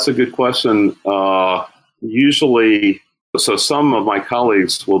 Yeah, that's a good question. Usually, so some of my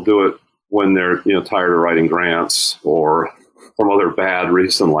colleagues will do it when they're tired of writing grants or some other bad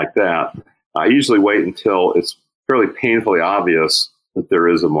reason like that. I usually wait until it's fairly painfully obvious that there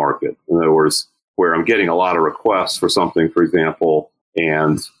is a market. In other words, where I'm getting a lot of requests for something, for example,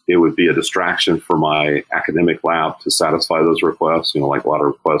 and it would be a distraction for my academic lab to satisfy those requests. Like a lot of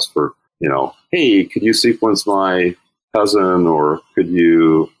requests for, hey, could you sequence my cousin, or could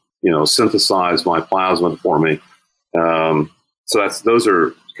you, synthesize my plasmid for me? So those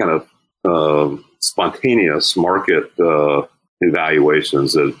are kind of spontaneous market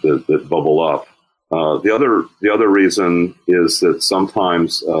evaluations that bubble up. The other reason is that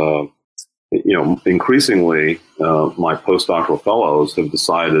sometimes, increasingly, my postdoctoral fellows have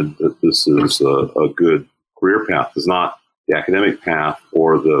decided that this is a good career path. It's not the academic path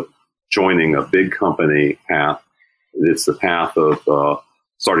or the joining a big company path. It's the path of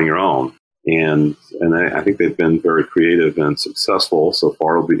starting your own. And I think they've been very creative and successful so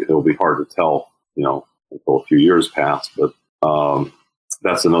far. It'll be hard to tell, until a few years pass. But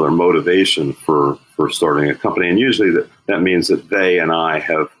that's another motivation for starting a company. And usually that means that they and I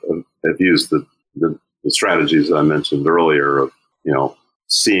have used the strategies that I mentioned earlier of,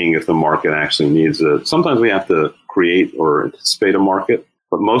 seeing if the market actually needs it. Sometimes we have to create or anticipate a market,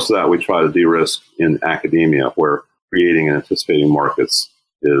 but most of that we try to de-risk in academia, where creating and anticipating markets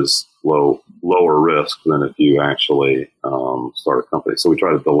is lower risk than if you actually start a company. So we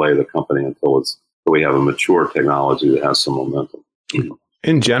try to delay the company until we have a mature technology that has some momentum.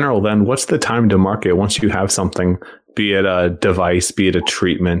 In general, then, what's the time to market once you have something, be it a device, be it a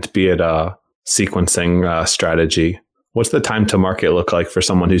treatment, be it a sequencing strategy? What's the time to market look like for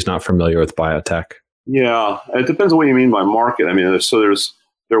someone who's not familiar with biotech? Yeah, it depends on what you mean by market. I mean, there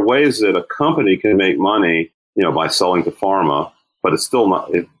are ways that a company can make money, by selling to pharma, but it's still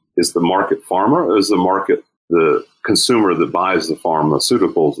not. Is the market pharma, or is the market the consumer that buys the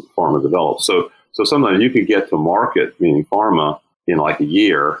pharmaceuticals that the pharma develops? So sometimes you could get to market, meaning pharma, in like a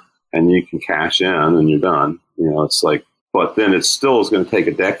year, and you can cash in and you're done. It's like, but then it still is going to take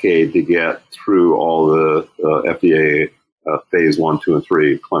a decade to get through all the FDA phase 1, 2, and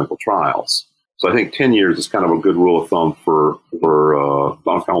 3 clinical trials. So I think 10 years is kind of a good rule of thumb for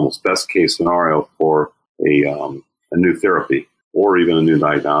almost best case scenario for a new therapy or even a new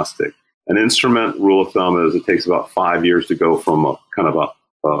diagnostic. An instrument rule of thumb is it takes about 5 years to go from a kind of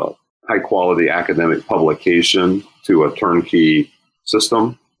a high quality academic publication to a turnkey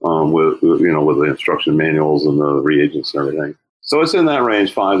system with the instruction manuals and the reagents and everything. So it's in that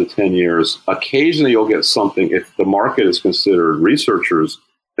range, 5 to 10 years. Occasionally you'll get something, if the market is considered researchers,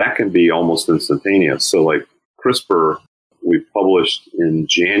 that can be almost instantaneous. So like CRISPR, we published in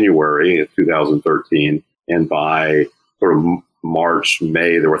January of 2013, and by sort of March,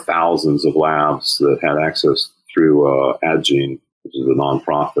 May, there were thousands of labs that had access through Adgene, which is a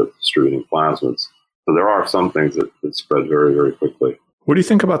nonprofit distributing plasmids. So there are some things that spread very, very quickly. What do you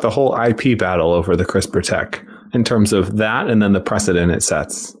think about the whole IP battle over the CRISPR tech in terms of that and then the precedent it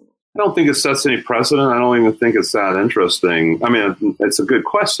sets? I don't think it sets any precedent. I don't even think it's that interesting. I mean, it's a good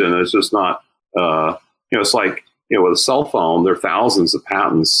question. It's just not, it's like, with a cell phone, there are thousands of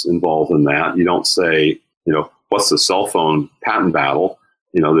patents involved in that. You don't say, what's the cell phone patent battle?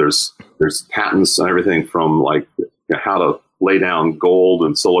 There's patents and everything from like how to lay down gold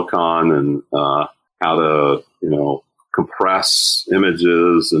and silicon and how to, compress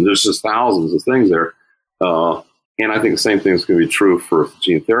images. And there's just thousands of things there. And I think the same thing is going to be true for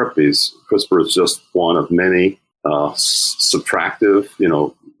gene therapies. CRISPR is just one of many subtractive,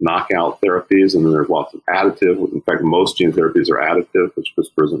 knockout therapies, and then there's lots of additive. In fact, most gene therapies are additive, which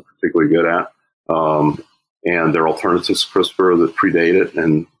CRISPR isn't particularly good at. And there are alternatives to CRISPR that predate it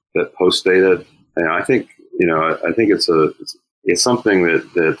and that post-date it. And I think, I think it's something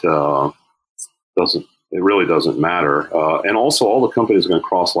that it really doesn't matter. And also, all the companies are going to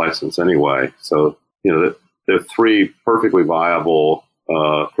cross-license anyway. So, there are three perfectly viable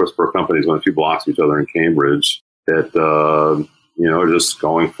CRISPR companies on a few blocks of each other in Cambridge that are just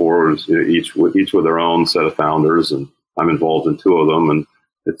going forward, each with their own set of founders, and I'm involved in two of them, and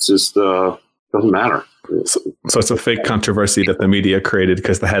it's just doesn't matter. So it's a fake controversy that the media created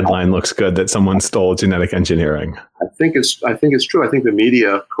because the headline looks good that someone stole genetic engineering. I think it's true. I think the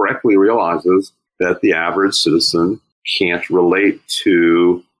media correctly realizes that the average citizen can't relate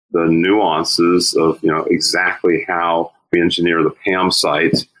to the nuances of exactly how we engineer the PAM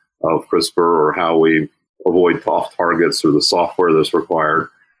site of CRISPR, or how we avoid off targets, or the software that's required.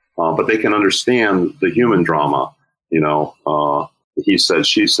 But they can understand the human drama, he said,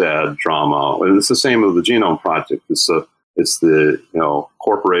 she said drama. And it's the same with the Genome Project. It's the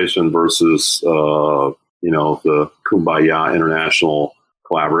corporation versus the Kumbaya international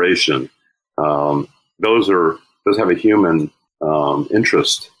collaboration. Those have a human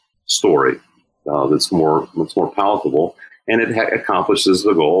interest story that's more palatable, and it accomplishes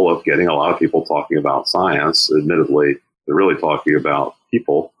the goal of getting a lot of people talking about science. Admittedly, they're really talking about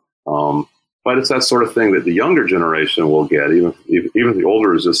people. But it's that sort of thing that the younger generation will get. Even the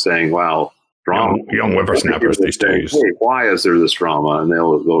older is just saying, "Wow, drama." Young whippersnappers these days. Hey, why is there this drama? And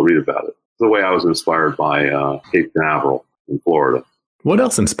they'll read about it. The way I was inspired by Cape Canaveral in Florida. What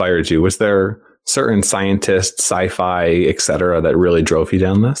else inspired you? Was there certain scientists, sci-fi, et cetera, that really drove you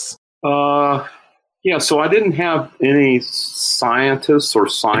down this? Yeah. So I didn't have any scientists or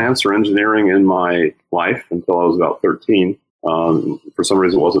science or engineering in my life until I was about 13. For some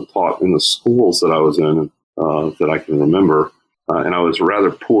reason, it wasn't taught in the schools that I was in that I can remember. And I was a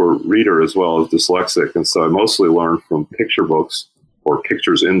rather poor reader as well as dyslexic. And so I mostly learned from picture books or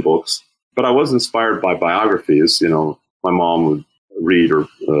pictures in books. But I was inspired by biographies. My mom would read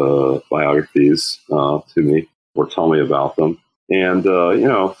biographies to me or tell me about them. And,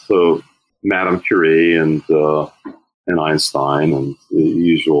 so Madame Curie and Einstein and the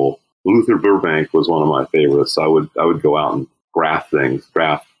usual. Luther Burbank was one of my favorites. I would go out and graft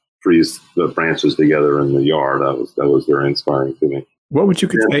trees, the branches together in the yard. That was very inspiring to me. What would you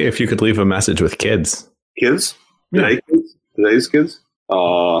say if you could leave a message with kids? Kids? Yeah. Today's kids?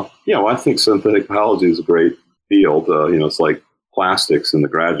 I think synthetic biology is a great field. It's like plastics in The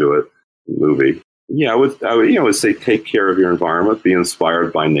Graduate movie. Yeah, I would say take care of your environment, be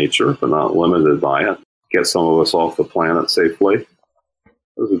inspired by nature, but not limited by it. Get some of us off the planet safely.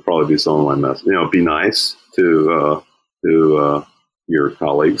 Those would probably be some of my messages. Be nice to your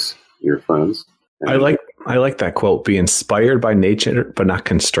colleagues, your friends. I like that quote. Be inspired by nature, but not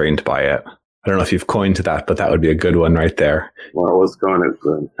constrained by it. I don't know if you've coined that, but that would be a good one right there. Well, let's coin it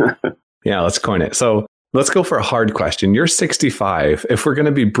then. Yeah, let's coin it. So let's go for a hard question. You're 65. If we're going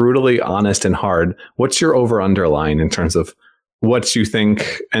to be brutally honest and hard, what's your over-under line in terms of what you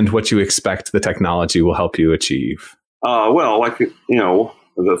think and what you expect the technology will help you achieve?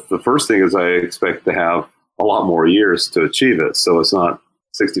 The first thing is I expect to have a lot more years to achieve it. So it's not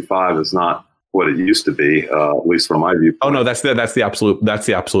 65 is not what it used to be, at least from my viewpoint. Oh no, that's the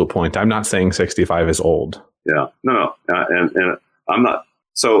absolute point. I'm not saying 65 is old. Yeah, no, and I'm not.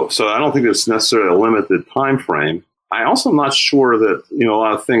 So I don't think there's necessarily a limited time frame. I also am not sure that a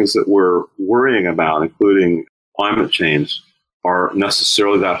lot of things that we're worrying about, including climate change, are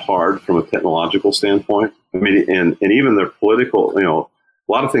necessarily that hard from a technological standpoint. I mean, and even the political,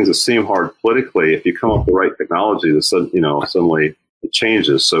 a lot of things that seem hard politically, if you come up with the right technology, suddenly it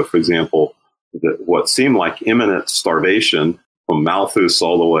changes. So, for example, what seemed like imminent starvation from Malthus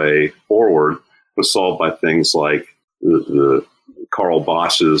all the way forward was solved by things like the Carl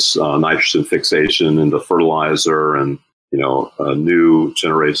Bosch's nitrogen fixation into fertilizer, and new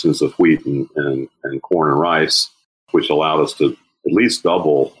generations of wheat and corn and rice, which allowed us to at least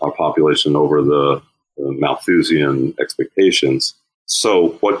double our population over the Malthusian expectations.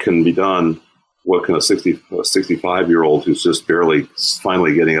 So what can be done? What can a 65-year-old who's just barely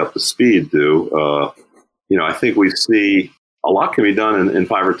finally getting up to speed do? I think we see a lot can be done in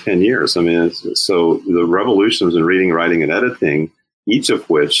 5 or 10 years. I mean, so the revolutions in reading, writing, and editing, each of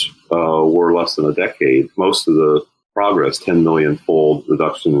which were less than a decade. Most of the progress, 10 million-fold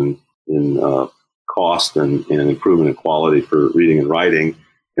reduction in cost and improvement in quality for reading and writing,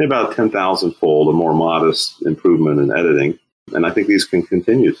 and about 10,000-fold, a more modest improvement in editing. And I think these can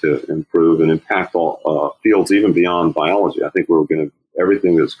continue to improve and impact all fields even beyond biology. I think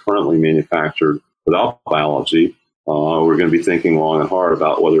everything that's currently manufactured without biology, we're going to be thinking long and hard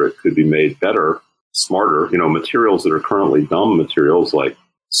about whether it could be made better, smarter. Materials that are currently dumb materials like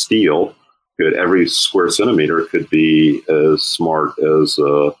steel, every square centimeter could be as smart as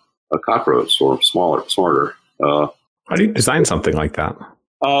a cockroach or smarter. How do you design something like that?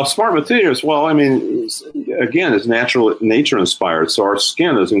 Smart materials, well, again, is nature inspired. So our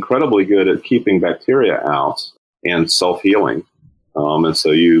skin is incredibly good at keeping bacteria out and self-healing. And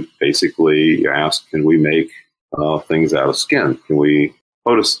so you ask, can we make things out of skin? Can we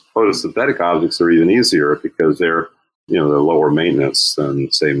photosynthetic objects are even easier because they're lower maintenance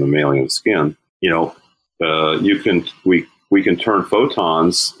than, say, mammalian skin. We can turn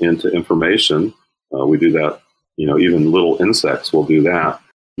photons into information. We do that. Even little insects will do that.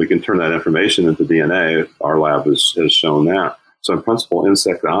 We can turn that information into DNA. Our lab has shown that. So in principle,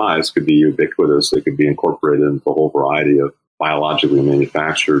 insect eyes could be ubiquitous. They could be incorporated into a whole variety of biologically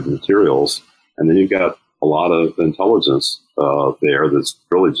manufactured materials. And then you've got a lot of intelligence there that's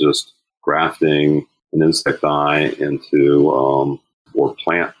really just grafting an insect eye into or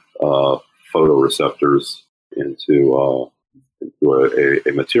plant photoreceptors into a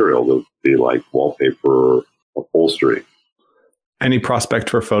material that would be like wallpaper or upholstery. Any prospect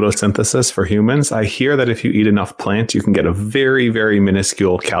for photosynthesis for humans? I hear that if you eat enough plants, you can get a very, very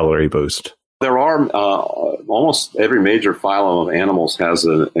minuscule calorie boost. There are almost every major phylum of animals has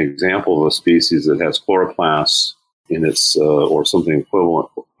an example of a species that has chloroplasts in its or something equivalent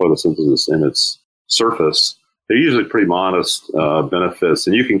photosynthesis in its surface. They're usually pretty modest benefits,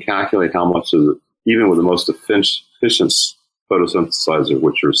 and you can calculate how much of it, even with the most efficient photosynthesizer,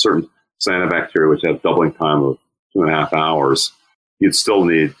 which are certain cyanobacteria, which have doubling time of 2.5 hours, you'd still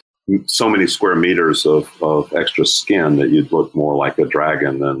need so many square meters of extra skin that you'd look more like a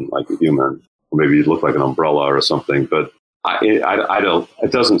dragon than like a human, or maybe you'd look like an umbrella or something. But I don't.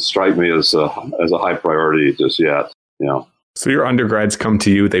 It doesn't strike me as a high priority just yet. So your undergrads come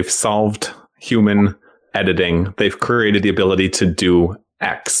to you. They've solved human editing. They've created the ability to do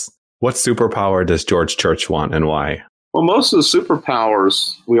X. What superpower does George Church want, and why? Well, most of the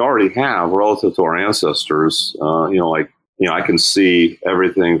superpowers we already have relative to our ancestors. I can see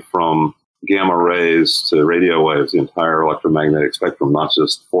everything from gamma rays to radio waves, the entire electromagnetic spectrum, not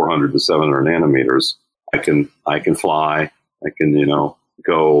just 400 to 700 nanometers. I can fly. I can,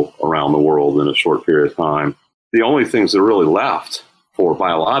 go around the world in a short period of time. The only things that are really left for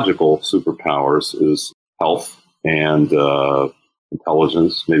biological superpowers is health and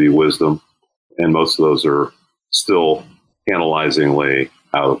intelligence, maybe wisdom. And most of those are still tantalizingly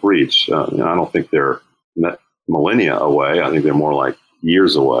out of reach. I don't think they're millennia away. I think they're more like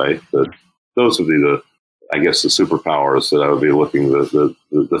years away. But those would be the superpowers that I would be looking at,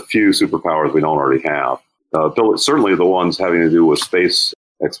 the few superpowers we don't already have. Certainly the ones having to do with space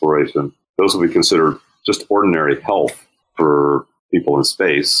exploration, those would be considered just ordinary health for people in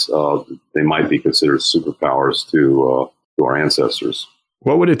space. They might be considered superpowers to our ancestors.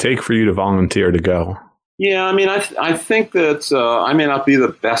 What would it take for you to volunteer to go? Yeah, I think that I may not be the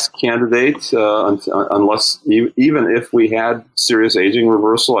best candidate unless, even if we had serious aging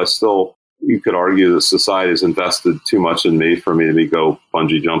reversal, you could argue that society has invested too much in me for me to go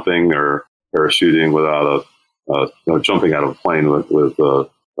bungee jumping or parachuting without jumping out of a plane with a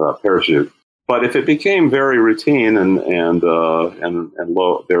parachute. But if it became very routine and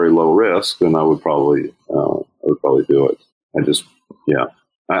low, very low risk, then I would probably do it.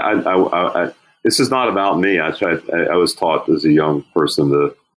 This is not about me. I was taught as a young person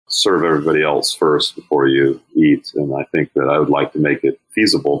to serve everybody else first before you eat, and I think that I would like to make it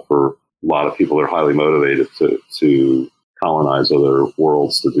feasible for a lot of people that are highly motivated to colonize other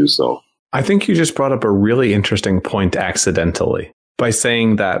worlds to do so. I think you just brought up a really interesting point accidentally by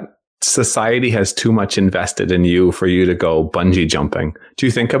saying that society has too much invested in you for you to go bungee jumping. Do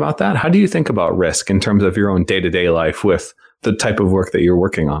you think about that? How do you think about risk in terms of your own day-to-day life with the type of work that you're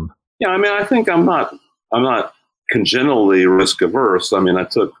working on? Yeah, I think I'm not congenitally risk averse. I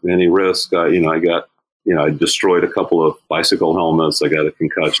took many risks. I destroyed a couple of bicycle helmets. I got a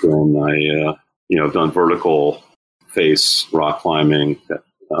concussion. I've done vertical face rock climbing.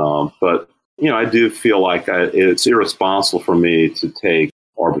 But I do feel like it's irresponsible for me to take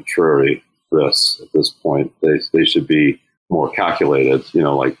arbitrary risks at this point. They should be more calculated.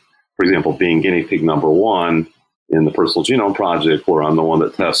 Like, for example, being guinea pig number one in the Personal Genome Project, where I'm the one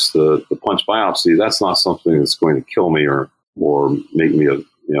that tests the punch biopsy. That's not something that's going to kill me or make me a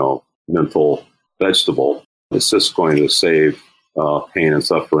mental vegetable. It's just going to save pain and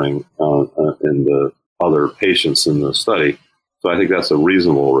suffering in the other patients in the study. So I think that's a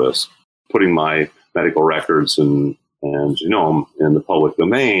reasonable risk. Putting my medical records and genome in the public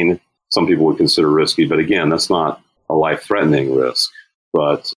domain, some people would consider risky, but again, that's not a life-threatening risk.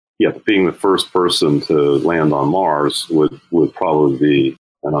 But yeah, being the first person to land on Mars would probably be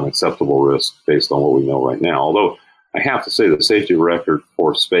an unacceptable risk based on what we know right now. Although I have to say the safety record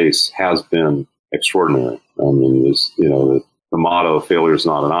for space has been extraordinary. I mean, the motto "failure is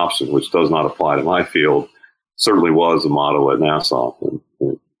not an option," which does not apply to my field, certainly was a motto at NASA, and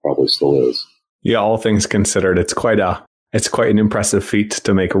it probably still is. Yeah, all things considered, it's quite an impressive feat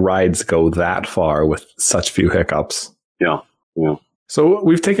to make rides go that far with such few hiccups. Yeah. So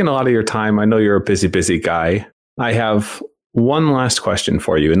we've taken a lot of your time. I know you're a busy guy. I have one last question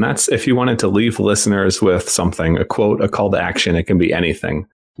for you, and that's if you wanted to leave listeners with something, a quote, a call to action, it can be anything.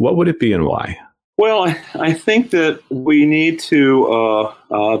 What would it be and why? Well, I think that we need to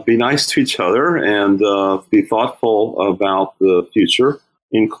be nice to each other and be thoughtful about the future,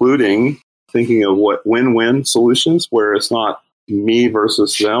 including thinking of what win-win solutions where it's not me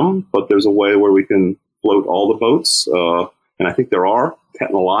versus them, but there's a way where we can float all the boats. And I think there are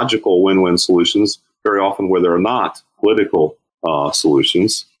technological win-win solutions very often where there are not political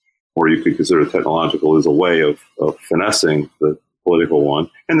solutions, or you could consider technological as a way of finessing the political one.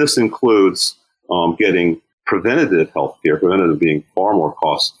 And this includes getting preventative healthcare, preventative being far more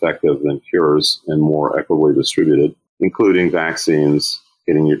cost-effective than cures and more equitably distributed, including vaccines,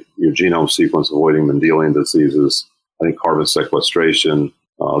 getting your genome sequence, avoiding Mendelian diseases. I think carbon sequestration.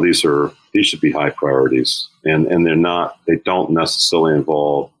 These should be high priorities, and they don't necessarily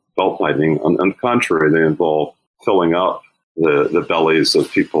involve belt tightening. On the contrary, they involve filling up the bellies of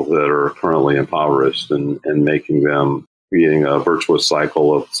people that are currently impoverished and making them, creating a virtuous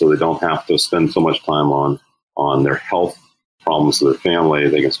cycle so they don't have to spend so much time on their health problems of their family.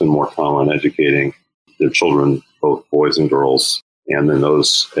 They can spend more time on educating their children, both boys and girls, and then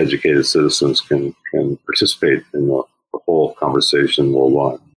those educated citizens can participate in the whole conversation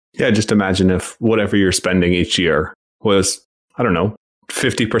worldwide. Yeah, just imagine if whatever you're spending each year was,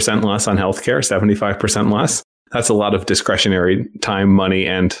 50% less on healthcare, 75% less. That's a lot of discretionary time, money,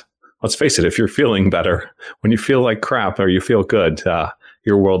 and let's face it, if you're feeling better, when you feel like crap or you feel good,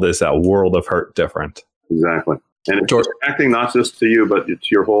 your world is a world of hurt different. Exactly. And it's acting not just to you, but to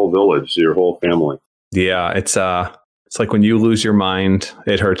your whole village, to your whole family. Yeah, it's like when you lose your mind,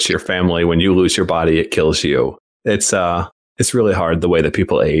 it hurts your family. When you lose your body, it kills you. It's really hard the way that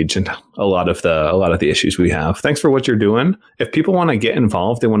people age and a lot of the issues we have. Thanks for what you're doing. If people want to get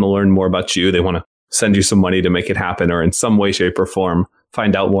involved, they want to learn more about you, they want to send you some money to make it happen, or in some way, shape, or form,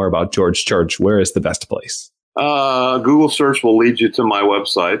 find out more about George Church, where is the best place? Google search will lead you to my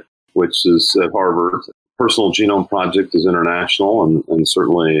website, which is at Harvard. Personal Genome Project is international and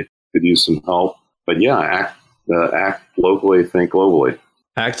certainly could use some help. But yeah, act locally, think globally.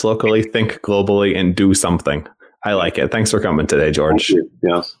 Act locally, think globally, and do something. I like it. Thanks for coming today, George. Thank you.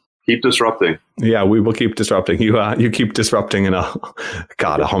 Yes. Keep disrupting. Yeah, we will keep disrupting. You keep disrupting in a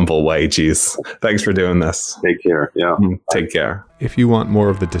humble way. Geez. Thanks for doing this. Take care. Yeah. Take care. If you want more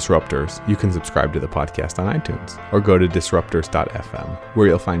of the Disruptors, you can subscribe to the podcast on iTunes or go to disruptors.fm, where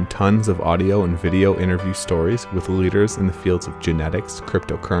you'll find tons of audio and video interview stories with leaders in the fields of genetics,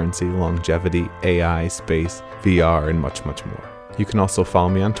 cryptocurrency, longevity, AI, space, VR, and much, much more. You can also follow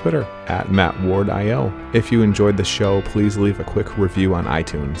me on Twitter @MattWardIO. If you enjoyed the show, please leave a quick review on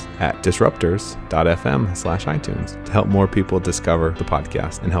iTunes at disruptors.fm/iTunes to help more people discover the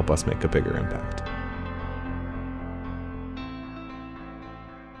podcast and help us make a bigger impact.